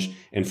Challenge.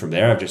 And from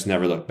there, I've just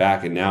never looked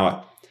back. And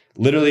now,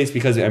 literally, it's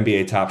because of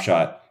NBA Top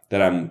Shot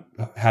that I'm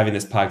having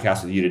this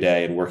podcast with you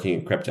today and working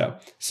in crypto.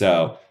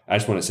 So I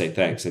just want to say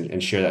thanks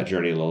and share that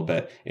journey a little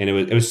bit. And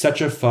it was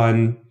such a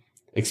fun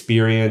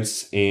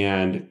experience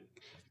and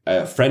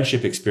a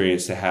friendship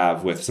experience to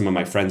have with some of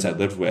my friends I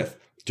lived with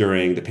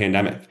during the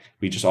pandemic.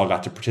 We just all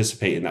got to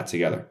participate in that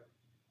together.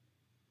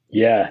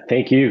 Yeah,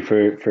 thank you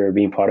for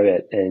being part of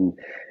it. And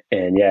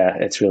yeah,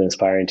 it's really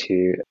inspiring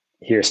to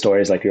hear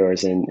stories like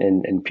yours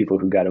and people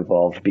who got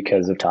involved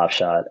because of Top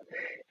Shot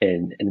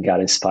and got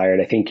inspired.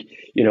 I think,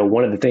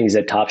 one of the things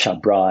that Top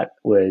Shot brought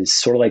was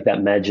sort of like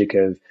that magic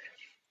of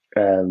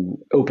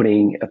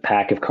opening a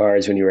pack of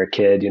cards when you were a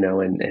kid,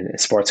 and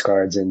sports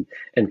cards and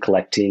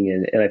collecting.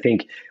 And I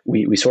think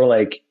we sort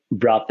of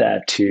brought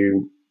that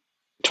to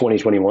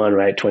 2021,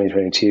 right?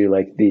 2022,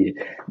 like the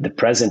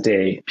present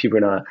day.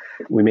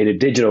 We made it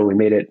digital, we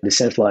made it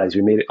decentralized,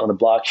 we made it on the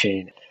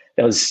blockchain.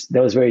 That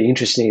was very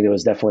interesting. There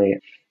was definitely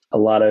a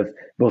lot of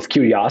both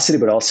curiosity,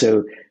 but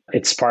also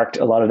it sparked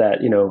a lot of that,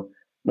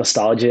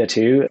 nostalgia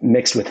too,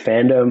 mixed with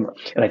fandom.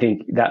 And I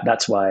think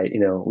that's why,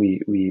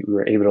 we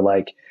were able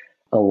to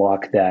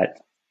unlock that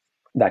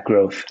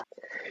growth.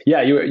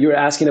 Yeah, you were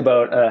asking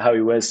about how it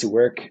was to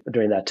work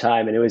during that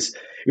time, and it was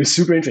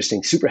super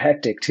interesting, super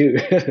hectic too.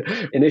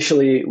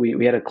 Initially,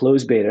 we had a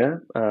closed beta,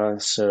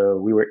 so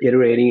we were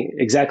iterating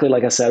exactly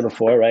like I said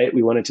before, right?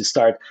 We wanted to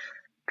start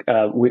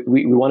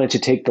we wanted to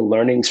take the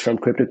learnings from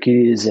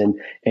CryptoKitties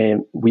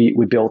and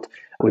we built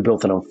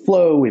it on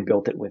Flow. We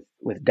built it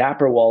with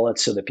Dapper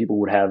wallets so that people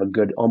would have a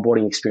good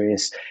onboarding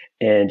experience.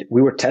 And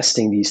we were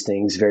testing these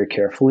things very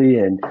carefully,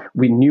 and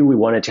we knew we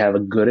wanted to have a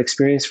good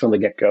experience from the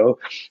get-go.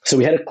 So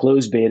we had a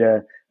closed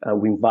beta.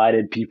 We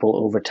invited people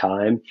over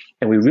time,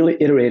 and we really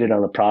iterated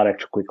on the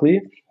product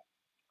quickly.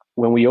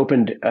 When we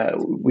opened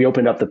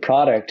up the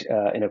product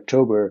in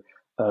October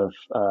of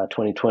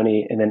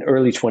 2020, and then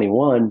early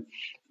 21,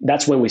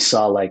 that's when we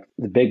saw like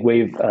the big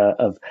wave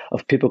of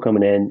people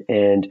coming in,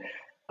 and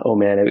oh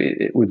man,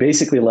 we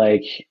basically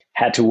like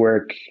had to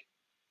work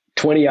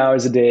 20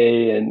 hours a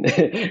day, and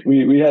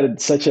we had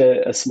such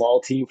a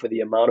small team for the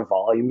amount of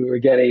volume we were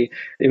getting.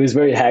 It was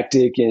very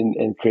hectic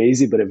and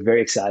crazy, but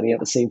very exciting at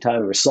the same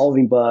time. We were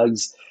solving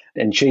bugs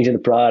and changing the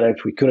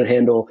product. We couldn't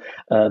handle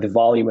the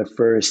volume at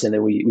first, and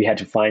then we had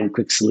to find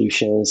quick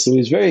solutions. So it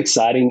was very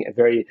exciting and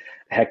very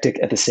hectic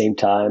at the same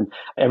time.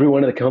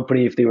 Everyone in the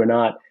company, if they were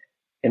not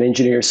an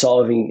engineer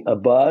solving a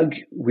bug,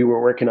 we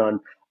were working on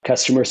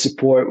customer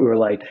support. We were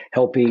like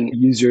helping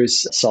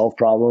users solve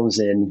problems,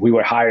 and we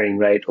were hiring,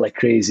 right, like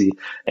crazy.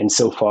 And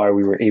so far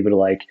we were able to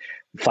like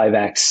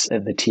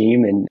 5x the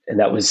team, and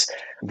that was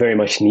very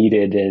much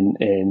needed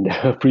and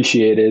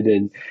appreciated.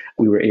 And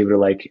we were able to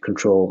like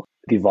control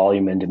the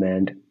volume and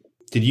demand.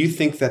 Did you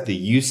think that the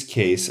use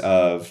case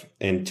of,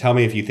 and tell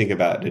me if you think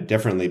about it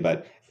differently,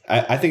 but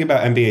I think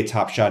about NBA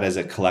Top Shot as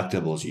a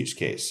collectibles use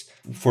case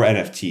for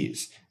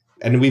NFTs.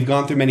 And we've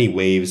gone through many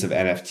waves of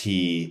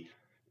NFT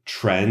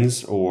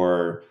trends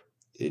or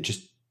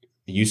just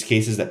use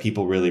cases that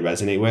people really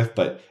resonate with,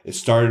 but it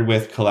started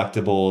with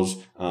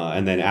collectibles,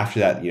 and then after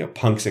that,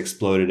 punks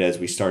exploded as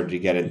we started to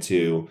get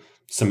into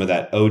some of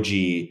that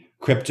OG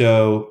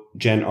crypto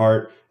gen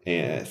art,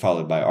 and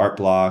followed by art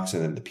blocks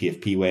and then the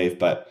PFP wave.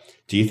 But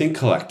do you think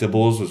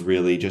collectibles was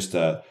really just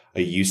a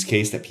use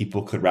case that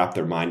people could wrap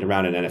their mind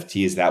around in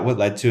NFT? Is that what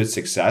led to its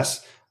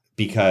success?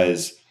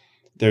 Because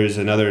there's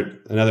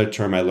another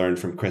term I learned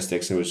from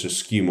Christix, and it was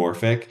just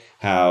skeuomorphic,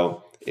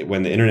 how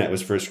when the internet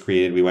was first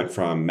created, we went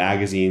from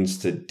magazines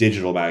to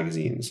digital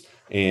magazines.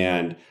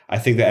 And I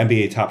think the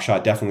NBA Top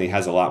Shot definitely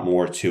has a lot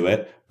more to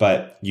it,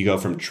 but you go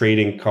from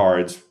trading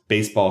cards,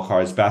 baseball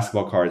cards,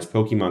 basketball cards,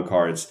 Pokemon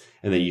cards,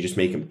 and then you just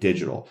make them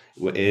digital.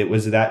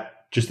 Was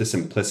that just the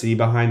simplicity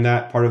behind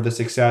that part of the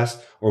success,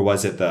 or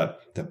was it the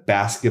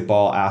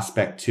basketball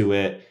aspect to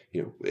it?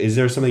 Is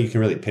there something you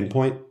can really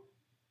pinpoint?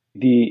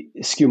 The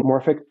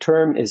skeuomorphic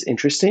term is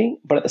interesting,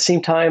 but at the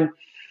same time,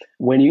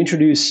 when you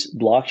introduce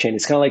blockchain,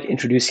 it's kind of like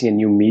introducing a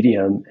new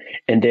medium,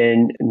 and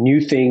then new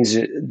things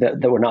that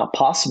were not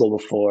possible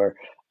before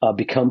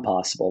become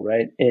possible,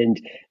 right?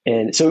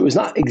 And so it was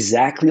not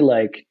exactly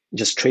like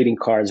just trading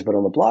cards, but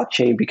on the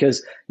blockchain,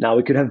 because now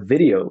we could have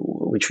video,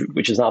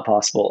 which is not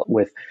possible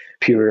with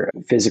pure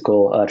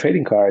physical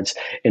trading cards.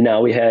 And now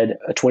we had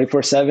a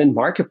 24/7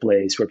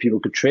 marketplace where people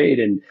could trade,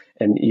 and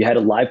you had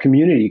a live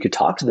community. You could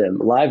talk to them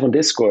live on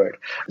Discord.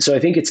 So I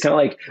think it's kind of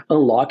like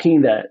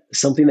unlocking that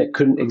something that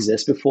couldn't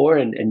exist before,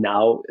 and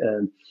now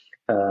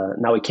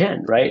we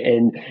can, right?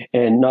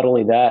 And not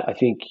only that, I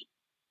think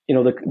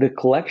the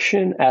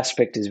collection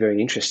aspect is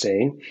very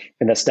interesting,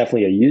 and that's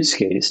definitely a use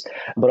case.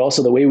 But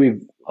also the way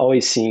we've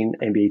always seen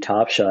NBA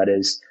Top Shot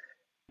is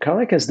kind of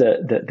like as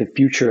the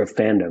future of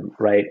fandom,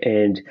 right?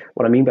 And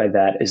what I mean by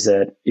that is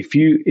that if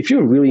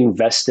you're really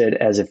invested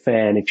as a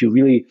fan, if you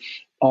really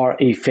are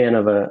a fan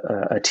of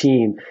a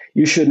team,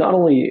 you should not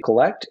only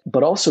collect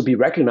but also be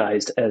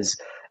recognized as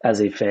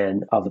a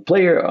fan of the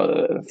player,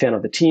 a fan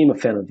of the team, a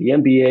fan of the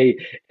NBA,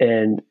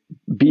 and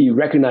be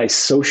recognized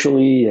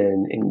socially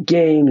and in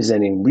games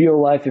and in real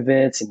life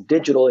events and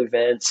digital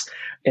events.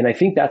 And I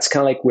think that's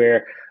kind of like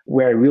where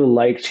I really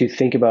like to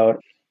think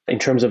about in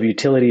terms of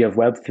utility of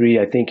Web3.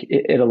 I think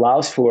it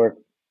allows for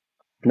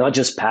not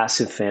just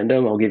passive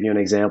fandom. I'll give you an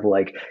example,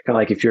 like kind of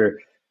like if you're,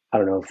 I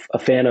don't know, a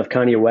fan of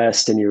Kanye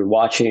West and you're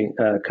watching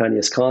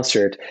Kanye's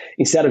concert,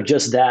 instead of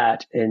just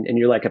that, and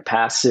you're like a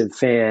passive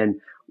fan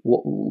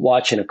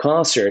watching a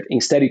concert,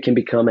 instead you can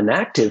become an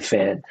active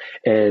fan,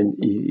 and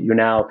you're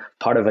now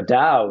part of a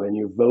DAO, and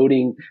you're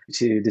voting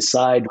to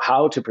decide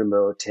how to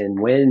promote and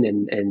when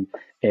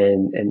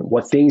and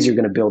what things you're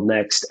going to build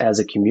next as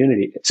a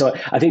community. So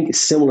I think the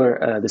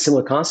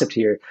similar concept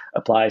here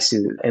applies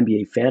to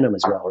NBA fandom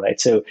as well, right?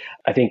 So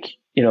I think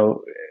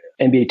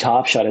NBA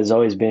Top Shot has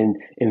always been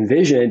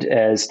envisioned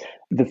as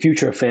the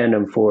future of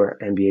fandom for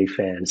NBA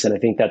fans, and I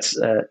think that's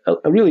a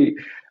really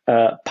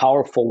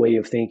powerful way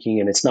of thinking.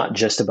 And it's not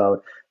just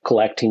about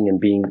collecting and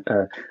being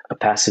a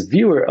passive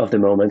viewer of the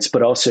moments,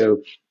 but also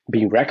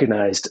being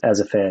recognized as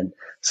a fan.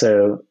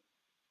 So,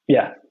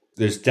 yeah.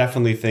 There's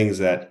definitely things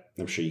that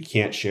I'm sure you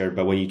can't share,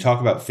 but when you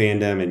talk about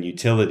fandom and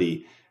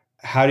utility,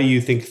 how do you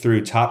think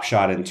through Top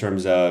Shot in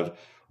terms of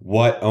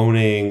what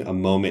owning a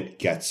moment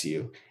gets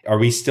you? Are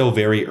we still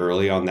very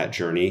early on that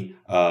journey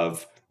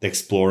of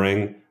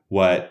exploring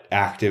what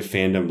active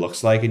fandom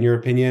looks like, in your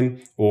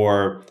opinion?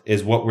 Or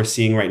is what we're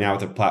seeing right now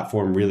with the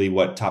platform really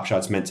what Top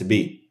Shot's meant to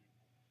be?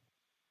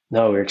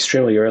 No, we're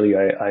extremely early.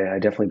 I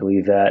definitely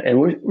believe that. And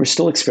we're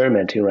still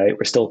experimenting, right?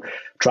 We're still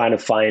trying to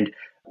find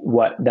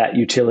what that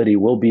utility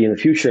will be in the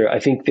future. I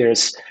think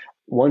there's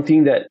one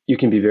thing that you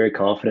can be very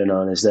confident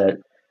on is that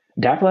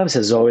Dapper Labs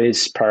has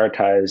always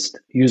prioritized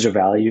user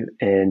value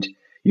and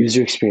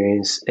user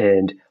experience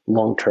and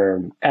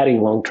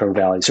adding long-term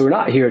value. So we're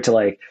not here to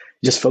like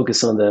just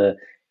focus on the,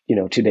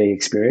 today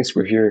experience.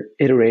 We're here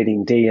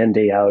iterating day in,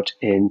 day out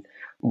in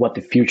what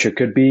the future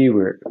could be.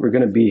 We're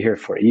going to be here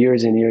for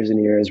years and years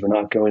and years. We're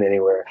not going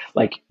anywhere.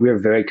 Like we're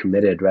very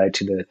committed, right,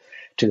 to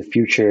the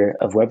future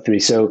of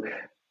Web3. So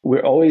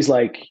we're always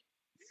like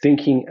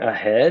thinking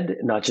ahead,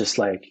 not just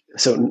like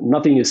so.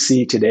 Nothing you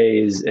see today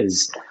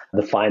is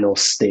the final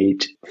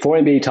state for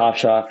NBA Top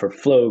Shot, for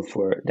Flow,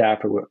 for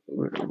Dapper.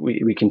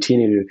 We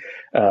continue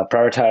to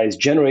prioritize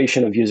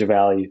generation of user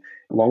value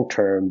long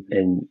term,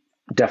 and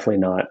definitely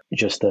not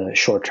just the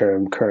short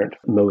term current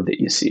mode that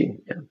you see.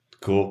 Yeah.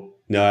 Cool.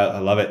 No, I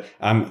love it.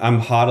 I'm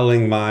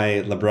hodling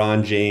my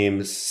LeBron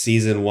James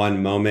season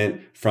 1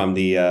 moment from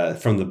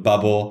the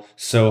bubble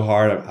so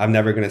hard. I'm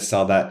never going to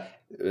sell that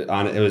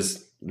on. It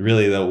was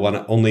really the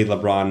one only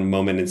LeBron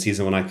moment in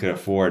season 1 I could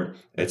afford.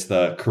 It's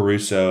the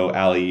Caruso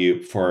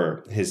alley-oop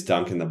for his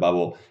dunk in the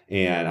bubble,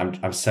 and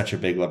I'm such a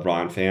big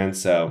LeBron fan.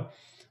 So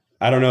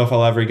I don't know if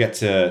I'll ever get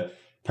to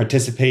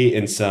participate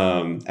in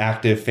some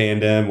active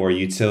fandom or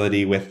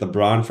utility with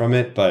LeBron from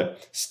it,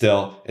 but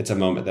still, it's a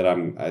moment that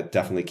I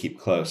definitely keep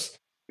close.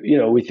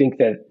 We think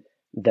that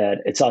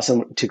it's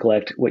awesome to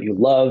collect what you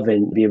love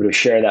and be able to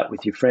share that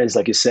with your friends.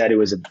 Like you said, it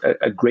was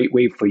a great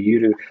way for you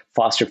to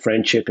foster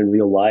friendship in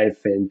real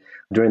life. And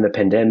during the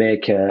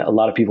pandemic, a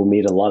lot of people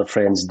made a lot of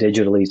friends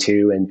digitally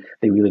too, and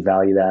they really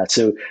value that.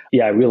 So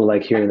yeah, I really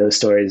like hearing those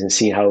stories and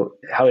seeing how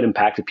it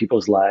impacted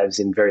people's lives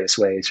in various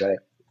ways, right?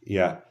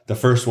 Yeah. The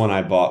first one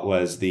I bought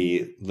was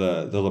the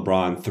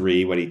LeBron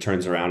 3 when he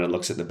turns around and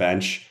looks at the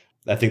bench.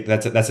 I think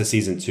that's a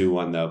season 2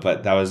 one though,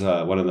 but that was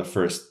one of the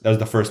first. That was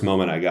the first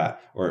moment I got,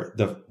 or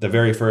the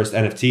very first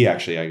NFT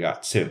actually I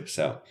got too.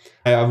 So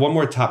I have one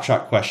more Top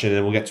Shot question,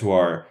 and we'll get to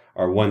our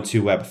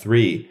 1-2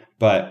 Web3.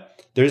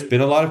 But there's been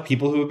a lot of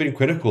people who have been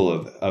critical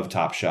of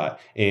Top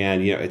Shot,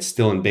 and it's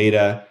still in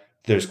beta.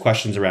 There's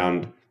questions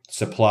around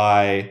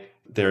supply.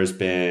 There's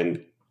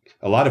been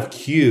a lot of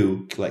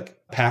queue, like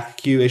pack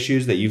queue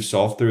issues that you've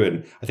solved through,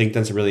 and I think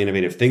done some really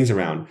innovative things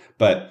around.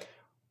 But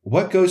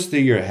what goes through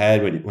your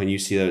head when you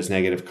see those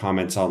negative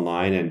comments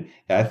online? And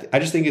I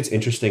just think it's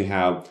interesting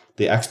how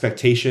the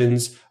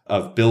expectations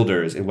of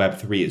builders in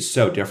Web3 is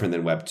so different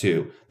than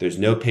Web2. There's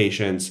no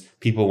patience.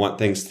 People want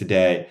things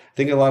today. I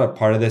think a lot of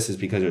part of this is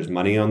because there's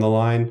money on the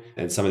line,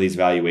 and some of these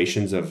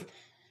valuations of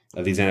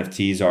these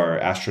NFTs are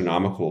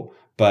astronomical.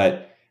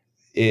 But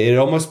it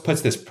almost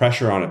puts this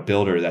pressure on a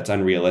builder that's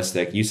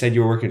unrealistic. You said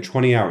you were working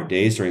 20-hour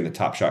days during the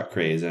Top Shot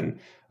craze. And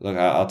look,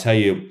 I'll tell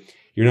you,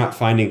 you're not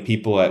finding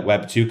people at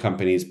Web2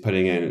 companies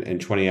putting in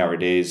 20-hour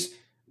days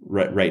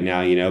right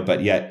now,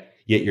 but yet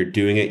you're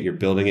doing it, you're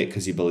building it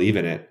because you believe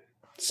in it.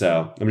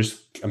 So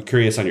I'm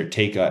curious on your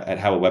take at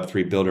how a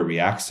Web3 builder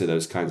reacts to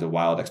those kinds of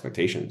wild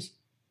expectations.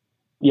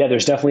 Yeah,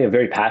 there's definitely a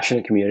very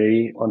passionate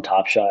community on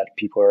Top Shot.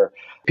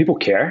 People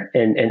care,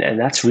 and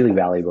that's really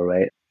valuable,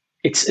 right?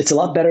 It's a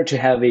lot better to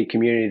have a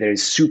community that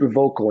is super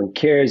vocal and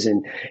cares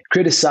and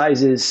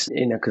criticizes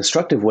in a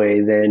constructive way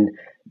than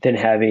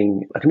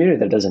having a community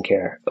that doesn't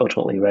care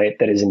ultimately, right?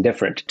 That is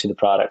indifferent to the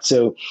product.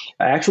 So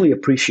I actually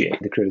appreciate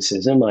the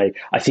criticism.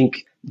 I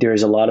think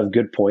there's a lot of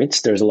good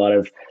points. There's a lot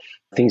of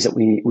things that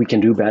we can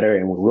do better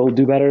and we will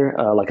do better.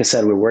 Like I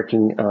said, we're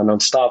working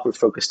nonstop. We're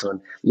focused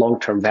on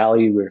long-term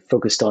value. We're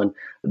focused on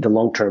the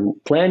long-term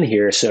plan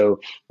here. So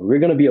we're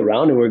going to be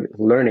around and we're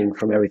learning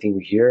from everything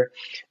we hear.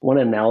 One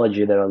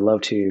analogy that I'd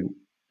love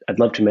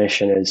to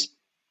mention is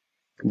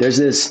there's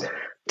this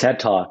TED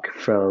Talk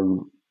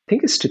from, I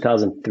think it's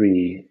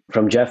 2003,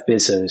 from Jeff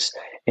Bezos,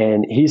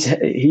 and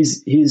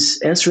he's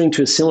answering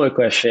to a similar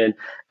question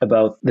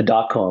about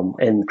the .com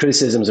and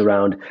criticisms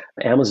around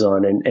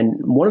Amazon. And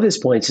one of his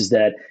points is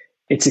that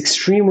it's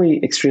extremely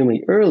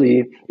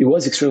early. It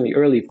was extremely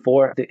early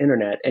for the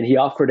internet, and he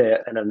offered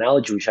an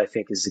analogy which I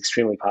think is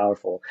extremely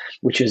powerful,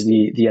 which is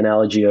the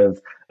analogy of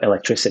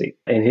electricity.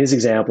 And his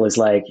example is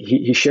like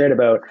he shared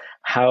about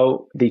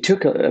how they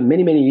took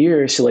many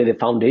years to lay the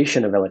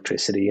foundation of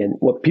electricity, and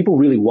what people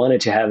really wanted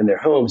to have in their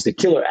homes, the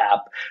killer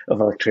app of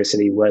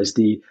electricity, was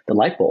the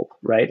light bulb,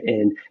 right?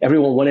 And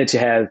everyone wanted to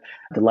have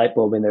the light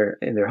bulb in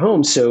their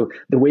homes. So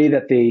the way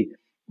that they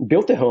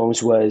built the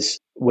homes was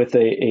with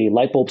a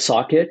light bulb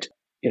socket,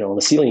 on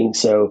the ceiling.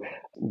 So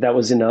that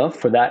was enough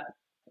for that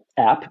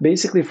app,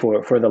 basically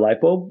for the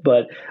light bulb.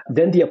 But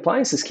then the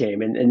appliances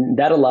came, and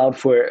that allowed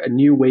for a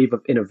new wave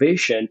of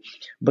innovation.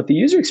 But the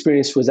user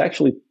experience was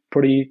actually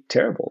pretty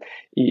terrible.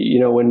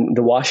 When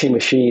the washing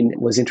machine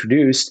was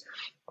introduced,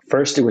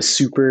 first it was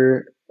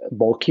super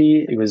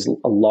bulky. It was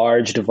a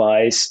large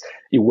device.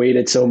 It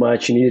weighed so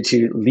much. You needed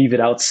to leave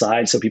it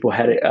outside, so people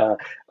had it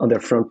on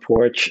their front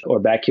porch or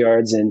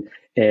backyards, and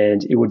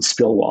it would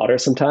spill water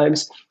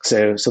sometimes.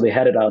 So they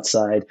had it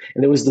outside,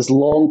 and there was this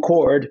long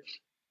cord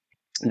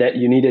that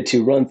you needed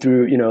to run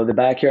through, the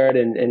backyard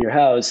and your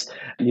house.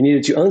 You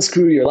needed to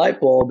unscrew your light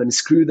bulb and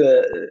screw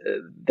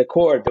the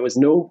cord. There was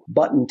no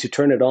button to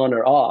turn it on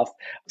or off.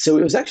 So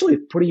it was actually a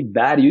pretty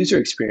bad user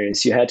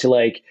experience. You had to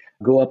like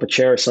go up a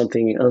chair or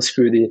something,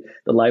 unscrew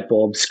the light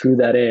bulb, screw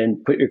that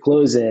in, put your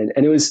clothes in.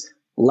 And it was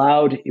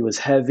loud, it was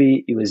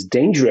heavy, it was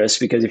dangerous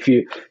because if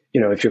your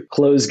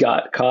clothes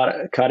got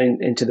caught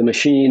into the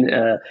machine,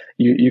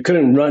 you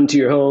couldn't run to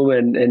your home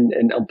and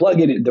unplug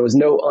it. There was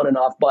no on and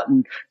off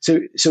button. So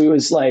it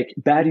was like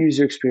bad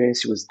user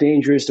experience. It was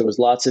dangerous. There was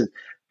lots of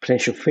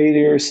potential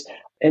failures.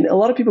 And a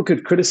lot of people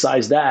could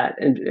criticize that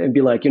and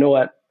be like, you know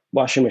what,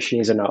 washing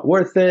machines are not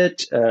worth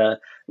it.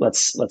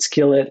 Let's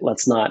kill it.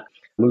 Let's not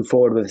move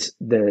forward with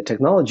the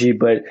technology.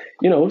 But,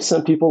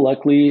 some people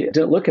luckily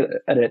didn't look at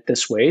it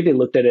this way. They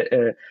looked at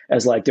it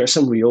as like, there are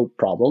some real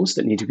problems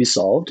that need to be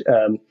solved.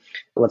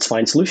 Let's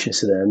find solutions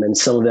to them. And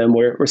some of them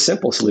were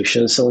simple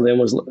solutions. Some of them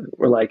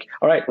were like,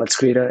 all right, let's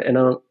create an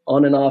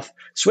on and off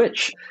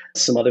switch.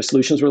 Some other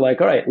solutions were like,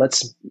 all right,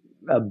 let's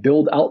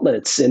build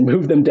outlets and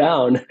move them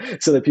down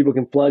so that people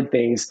can plug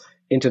things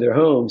into their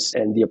homes,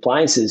 and the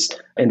appliances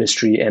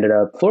industry ended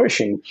up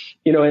flourishing.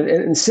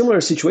 And similar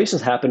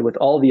situations happened with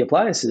all the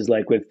appliances,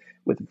 like with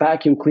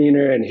vacuum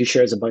cleaner, and he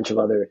shares a bunch of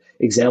other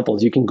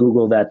examples. You can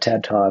Google that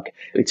TED Talk.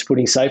 It's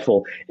pretty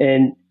insightful.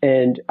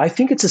 And I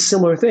think it's a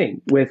similar thing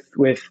with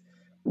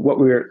what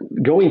we're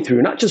going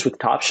through, not just with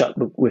Top Shot,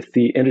 but with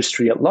the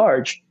industry at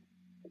large.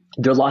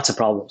 There are lots of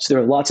problems. There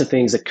are lots of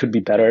things that could be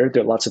better.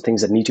 There are lots of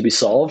things that need to be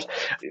solved.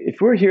 If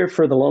we're here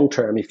for the long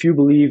term, if you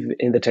believe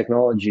in the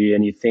technology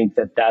and you think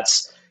that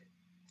that's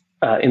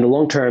in the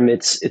long term,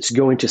 it's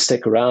going to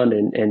stick around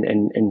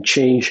and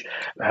change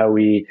how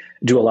we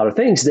do a lot of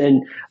things,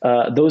 then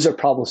those are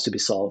problems to be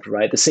solved,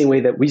 right? The same way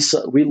that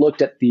we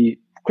looked at the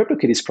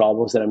CryptoKitties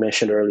problems that I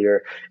mentioned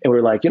earlier, and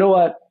we're like, you know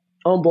what,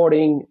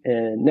 onboarding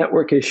and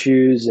network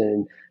issues,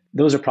 and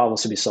those are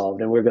problems to be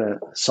solved, and we're going to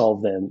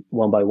solve them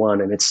one by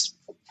one. And it's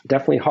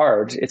definitely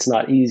hard. It's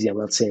not easy. I'm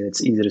not saying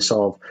it's easy to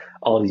solve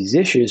all of these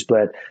issues,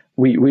 but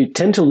we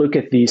tend to look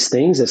at these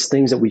things as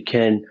things that we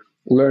can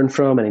learn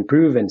from and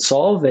improve and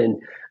solve. And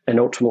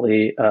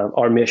ultimately,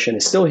 our mission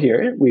is still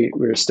here.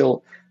 We're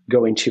still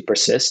going to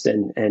persist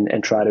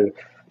and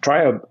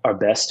try our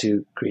best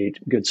to create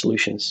good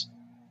solutions.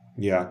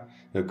 Yeah,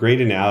 a great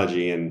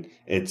analogy. And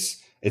it's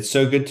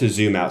so good to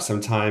zoom out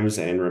sometimes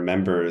and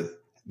remember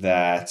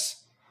that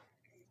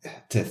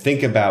to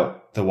think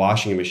about the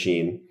washing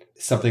machine,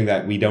 something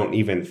that we don't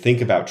even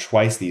think about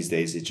twice these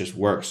days. It just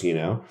works,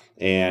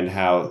 and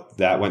how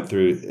that went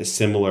through a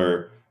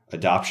similar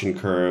adoption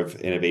curve,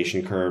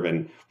 innovation curve.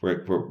 And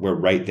we're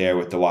right there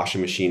with the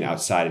washing machine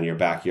outside in your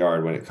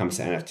backyard when it comes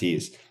to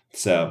NFTs.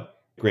 So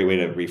great way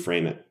to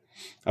reframe it.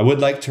 I would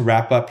like to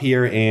wrap up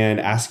here and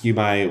ask you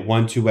my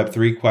 1-2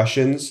 Web3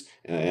 questions.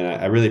 And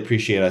I really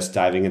appreciate us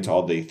diving into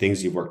all the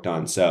things you've worked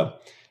on. So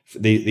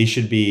these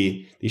should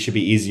be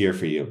easier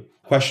for you.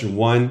 Question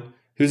 1,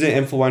 who's an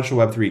influential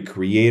Web3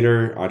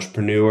 creator,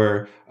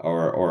 entrepreneur,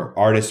 or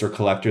artist or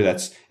collector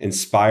that's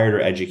inspired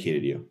or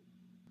educated you?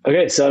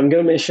 Okay, so I'm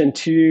going to mention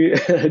two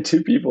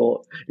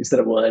people instead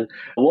of one.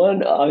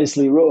 One,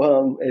 obviously,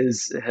 Roham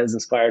has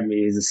inspired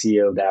me. He's the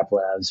CEO of Dapper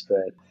Labs,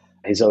 but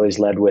he's always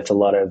led with a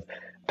lot of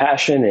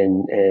passion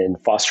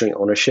and fostering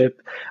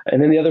ownership.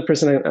 And then the other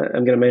person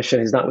I'm going to mention,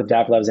 he's not with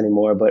Dapper Labs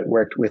anymore, but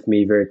worked with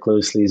me very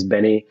closely, is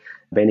Benny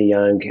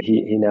Young.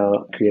 He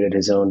now created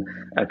his own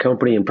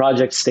company and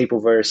project,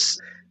 Stapleverse.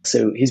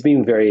 So he's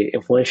been very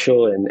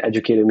influential and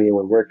educated me.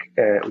 We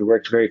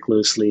worked very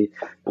closely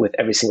with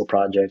every single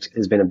project.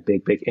 Has been a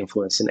big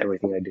influence in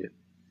everything I do.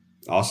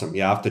 Awesome.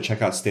 Yeah, I'll have to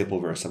check out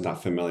Stapleverse. I'm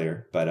not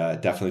familiar,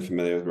 but definitely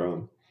familiar with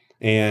Roam.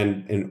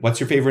 And what's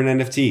your favorite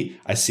NFT?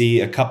 I see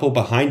a couple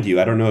behind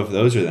you. I don't know if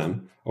those are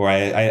them, or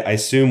I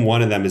assume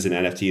one of them is an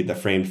NFT, the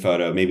framed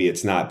photo. Maybe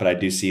it's not, but I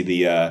do see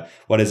the,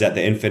 what is that,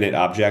 the infinite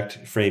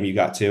object frame you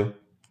got too?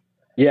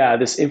 Yeah,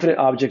 this infinite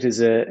object is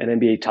an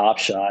NBA Top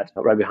Shot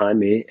right behind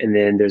me. And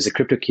then there's a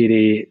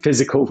CryptoKitty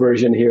physical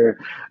version here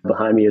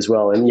behind me as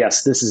well. And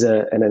yes, this is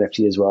an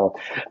NFT as well.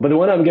 But the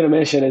one I'm going to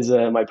mention is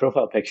my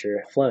profile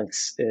picture.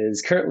 Flunks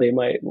is currently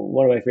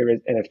one of my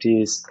favorite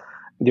NFTs.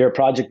 They're a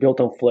project built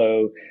on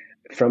Flow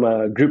from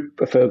a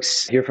group of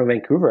folks here from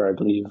Vancouver, I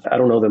believe. I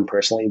don't know them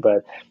personally,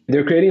 but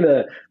they're creating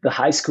the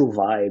high school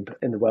vibe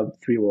in the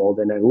Web3 world.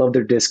 And I love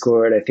their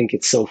Discord. I think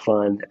it's so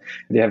fun.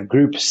 They have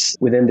groups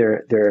within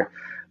their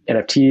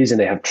NFTs, and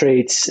they have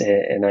traits,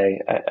 and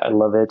I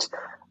love it.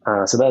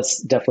 So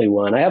that's definitely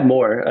one. I have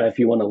more if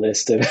you want a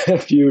list of a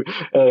few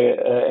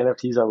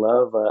NFTs I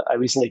love. I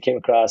recently came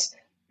across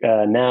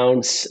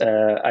Nouns.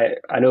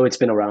 I know it's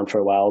been around for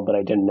a while, but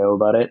I didn't know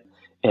about it.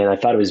 And I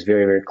thought it was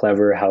very, very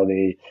clever how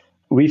they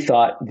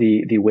rethought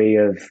the way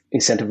of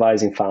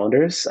incentivizing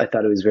founders. I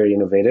thought it was very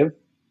innovative.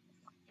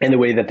 And the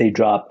way that they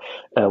drop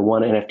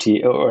one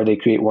NFT, or they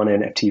create one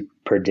NFT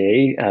per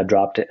day,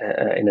 dropped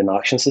in an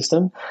auction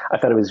system. I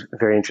thought it was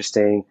very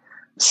interesting.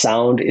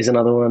 Sound is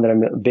another one that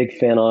I'm a big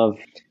fan of.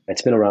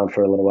 It's been around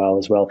for a little while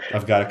as well.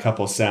 I've got a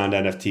couple sound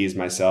NFTs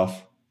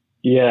myself.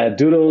 Yeah,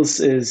 Doodles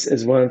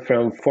is one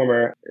from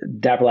former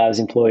Dapper Labs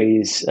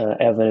employees,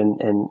 Evan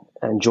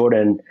and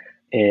Jordan,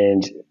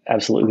 and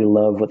absolutely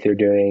love what they're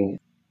doing.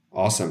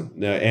 Awesome.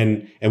 No,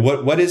 and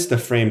what is the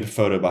framed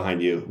photo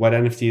behind you? What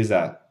NFT is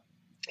that?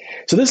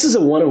 So this is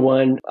a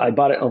one-on-one. I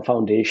bought it on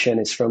Foundation.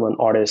 It's from an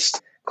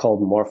artist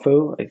called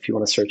Morpho, if you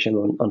want to search him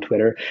on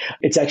Twitter.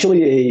 It's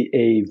actually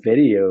a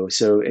video.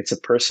 So it's a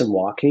person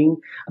walking.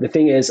 The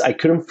thing is, I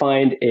couldn't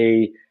find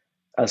a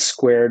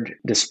squared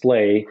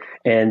display,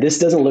 and this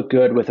doesn't look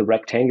good with a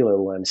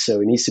rectangular one.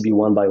 So it needs to be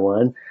one by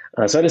one.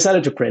 So I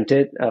decided to print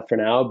it for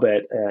now,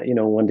 but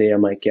one day I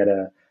might get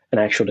an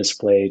actual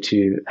display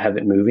to have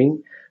it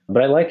moving.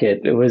 But I like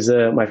it. It was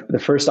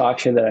the first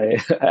auction that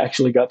I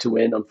actually got to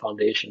win on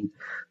Foundation.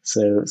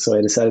 So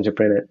I decided to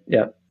print it.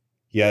 Yeah.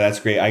 Yeah, that's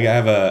great. I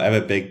have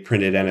a big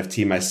printed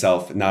NFT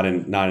myself, not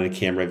in a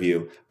camera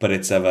view, but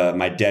it's of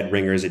my Dead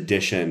Ringers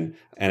edition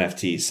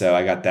NFT. So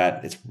I got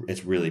that.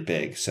 It's really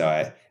big.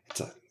 So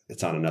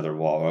it's on another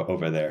wall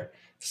over there.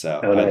 So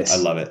Oh, I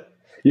nice. love it.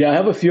 Yeah, I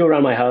have a few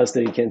around my house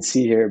that you can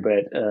see here,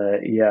 but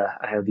yeah,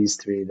 I have these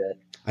three that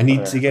I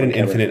need to are get on an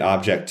camera. infinite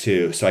object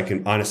too, so I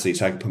can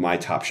put my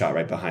Top Shot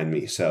right behind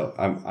me. So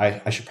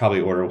I should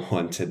probably order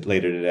one to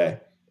later today.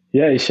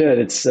 Yeah, you should.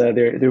 It's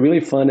they're really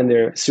fun and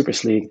they're super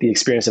sleek. The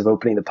experience of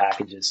opening the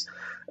package is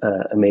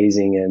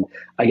amazing, and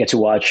I get to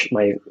watch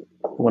my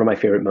one of my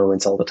favorite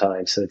moments all the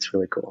time. So it's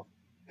really cool.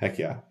 Heck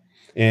yeah.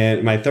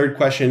 And my third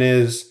question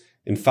is,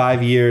 in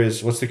 5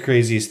 years, what's the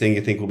craziest thing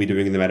you think we'll be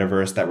doing in the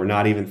metaverse that we're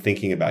not even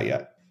thinking about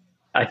yet?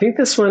 I think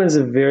this one is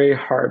a very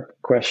hard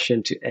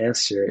question to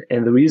answer,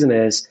 and the reason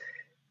is,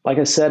 like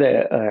I said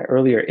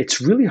earlier,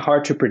 it's really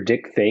hard to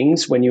predict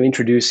things when you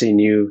introduce a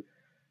new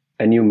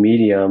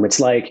medium. It's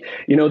like,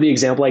 the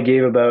example I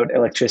gave about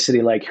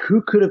electricity, like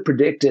who could have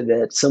predicted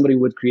that somebody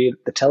would create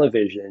the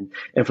television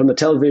and from the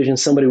television,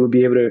 somebody would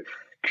be able to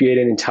create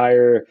an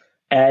entire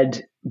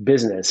ad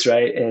business,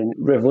 right? And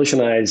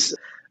revolutionize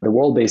the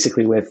world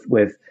basically with,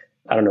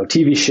 I don't know,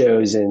 TV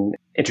shows and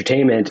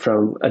entertainment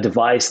from a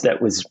device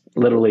that was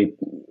literally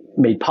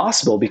made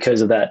possible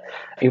because of that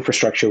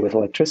infrastructure with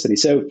electricity.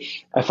 So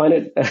I find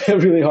it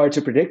really hard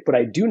to predict, but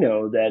I do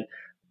know that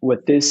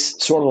what this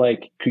sort of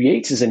like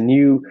creates is a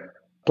new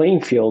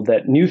playing field,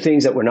 that new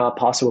things that were not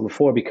possible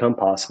before become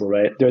possible,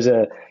 right? There's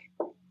a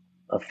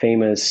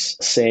famous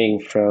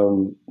saying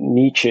from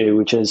Nietzsche,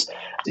 which is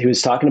he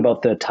was talking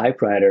about the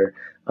typewriter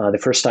the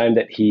first time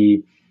that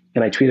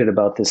and I tweeted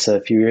about this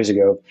a few years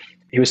ago.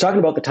 He was talking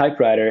about the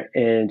typewriter,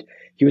 and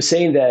he was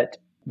saying that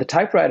the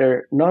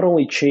typewriter not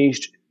only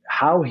changed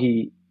how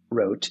he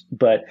wrote,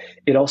 but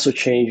it also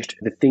changed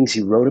the things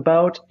he wrote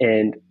about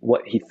and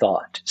what he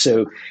thought.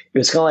 So it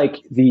was kind of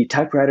like the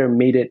typewriter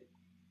made it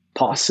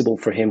possible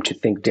for him to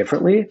think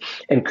differently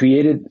and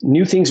created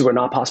new things that were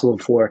not possible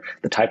before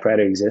the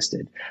typewriter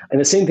existed. And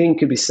the same thing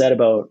could be said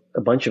about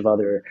a bunch of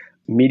other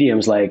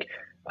mediums like,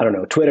 I don't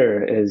know,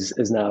 Twitter is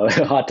now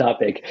a hot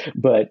topic,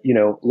 but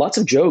lots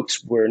of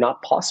jokes were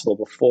not possible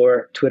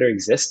before Twitter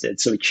existed.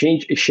 So it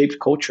shaped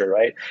culture,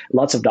 right?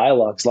 Lots of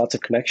dialogues, lots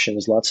of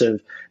connections, lots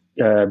of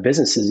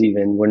businesses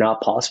even were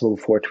not possible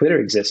before Twitter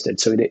existed.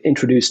 So it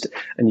introduced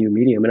a new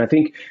medium. And I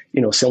think,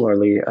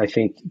 similarly, I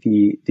think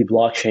the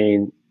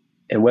blockchain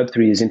and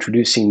Web3 is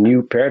introducing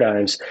new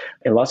paradigms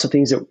and lots of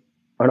things that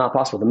are not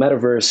possible. The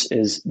metaverse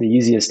is the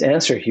easiest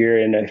answer here,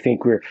 and I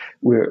think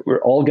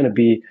we're all going to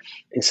be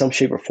in some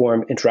shape or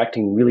form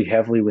interacting really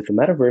heavily with the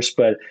metaverse.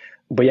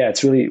 But yeah,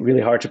 it's really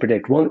really hard to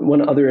predict.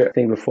 One other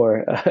thing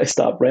before I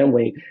stop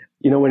rambling,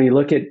 when you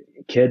look at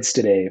kids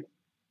today,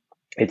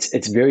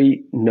 it's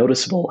very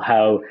noticeable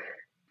how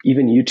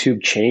even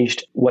YouTube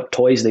changed what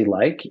toys they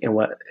like and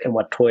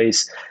what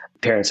toys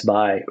parents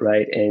buy,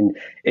 right? And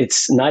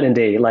it's night and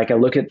day. Like I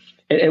look at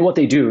and what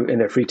they do in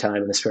their free time,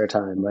 in their spare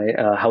time, right?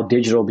 How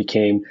digital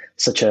became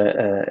such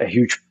a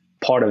huge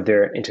part of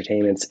their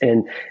entertainments.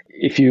 And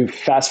if you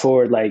fast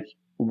forward, like,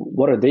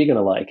 what are they going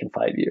to like in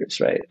 5 years,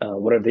 right?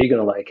 What are they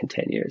going to like in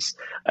 10 years?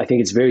 I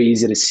think it's very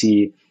easy to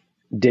see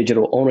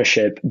digital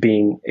ownership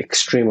being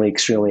extremely,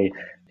 extremely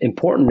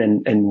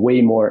important and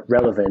way more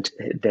relevant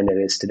than it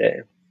is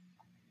today.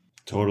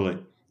 Totally.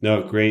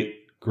 No, great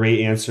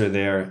answer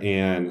there.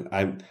 And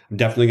I'm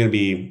definitely going to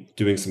be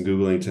doing some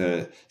Googling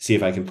to see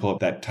if I can pull up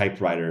that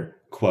typewriter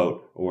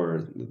quote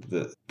or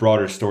the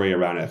broader story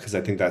around it, because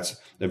I think that's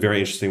a very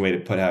interesting way to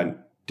put how it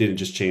didn't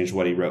just change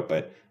what he wrote,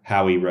 but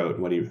how he wrote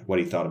and what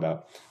he thought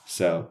about.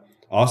 So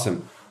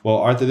awesome. Well,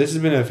 Arthur, this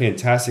has been a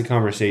fantastic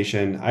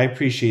conversation. I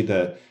appreciate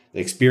the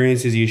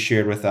experiences you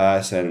shared with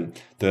us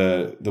and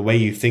the way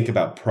you think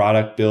about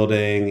product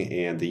building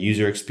and the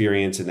user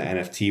experience in the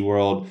NFT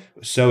world.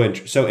 So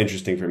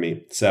interesting for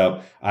me.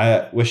 So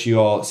I wish you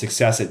all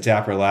success at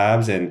Dapper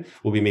Labs, and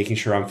we'll be making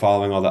sure I'm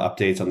following all the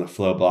updates on the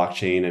Flow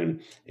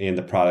blockchain and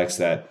the products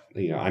that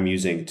I'm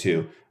using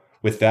too.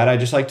 With that,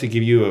 I'd just like to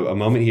give you a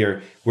moment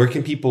here. Where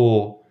can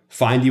people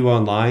find you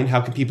online?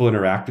 How can people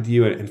interact with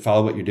you and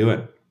follow what you're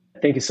doing?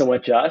 Thank you so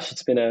much, Josh.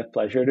 It's been a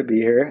pleasure to be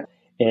here.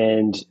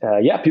 And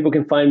yeah, people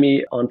can find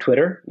me on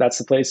Twitter. That's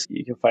the place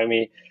you can find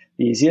me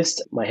the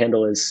easiest. My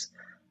handle is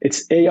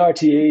It's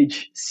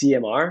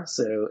ARTH-CMR,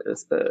 so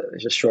it's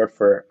just short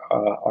for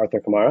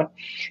Arthur Camara,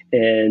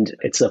 and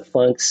it's a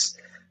Funks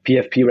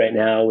PFP right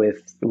now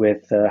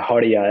with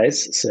Hardy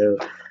Eyes. So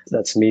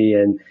that's me.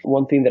 And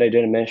one thing that I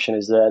didn't mention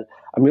is that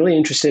I'm really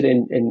interested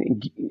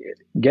in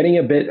getting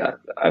a bit.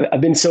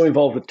 I've been so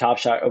involved with Top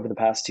Shot over the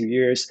past 2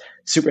 years,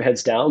 super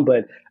heads down,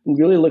 but I'm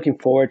really looking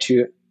forward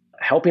to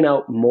helping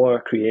out more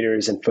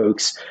creators and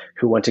folks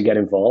who want to get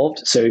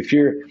involved. So if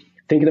you're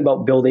thinking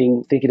about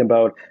building, thinking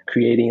about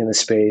creating in the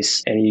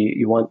space, and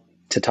you want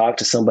to talk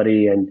to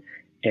somebody and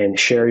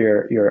share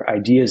your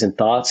ideas and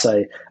thoughts,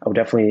 I would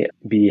definitely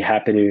be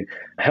happy to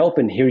help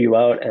and hear you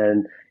out.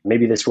 And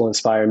maybe this will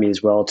inspire me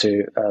as well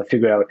to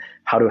figure out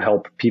how to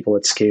help people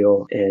at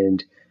scale.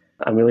 And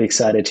I'm really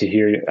excited to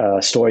hear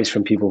stories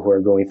from people who are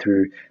going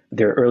through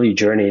their early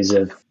journeys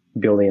of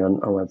building on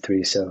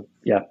Web3. So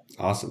yeah.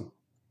 Awesome.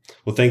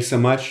 Well, thanks so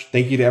much.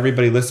 Thank you to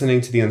everybody listening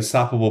to the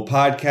Unstoppable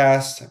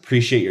podcast.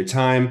 Appreciate your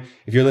time.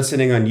 If you're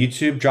listening on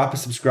YouTube, drop a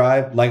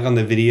subscribe, like on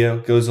the video,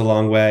 goes a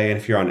long way. And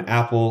if you're on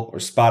Apple or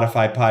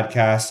Spotify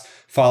podcasts,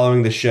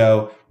 following the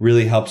show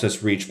really helps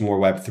us reach more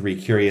Web3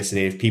 curious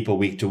and native people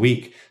week to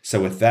week.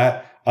 So with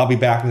that, I'll be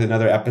back with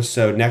another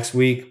episode next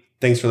week.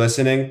 Thanks for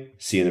listening.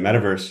 See you in the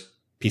metaverse.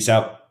 Peace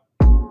out.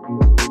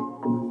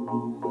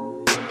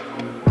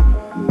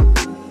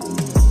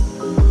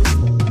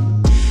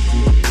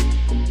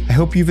 I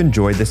hope you've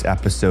enjoyed this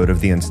episode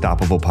of the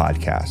Unstoppable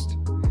podcast.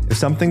 If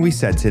something we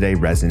said today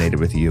resonated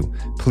with you,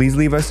 please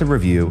leave us a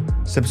review,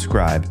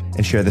 subscribe,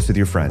 and share this with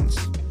your friends.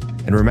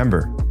 And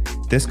remember,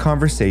 this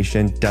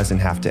conversation doesn't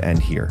have to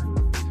end here.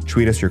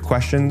 Tweet us your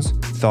questions,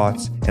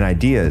 thoughts, and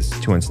ideas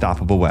to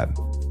Unstoppable Web.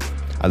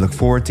 I look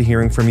forward to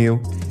hearing from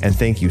you, and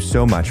thank you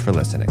so much for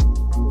listening.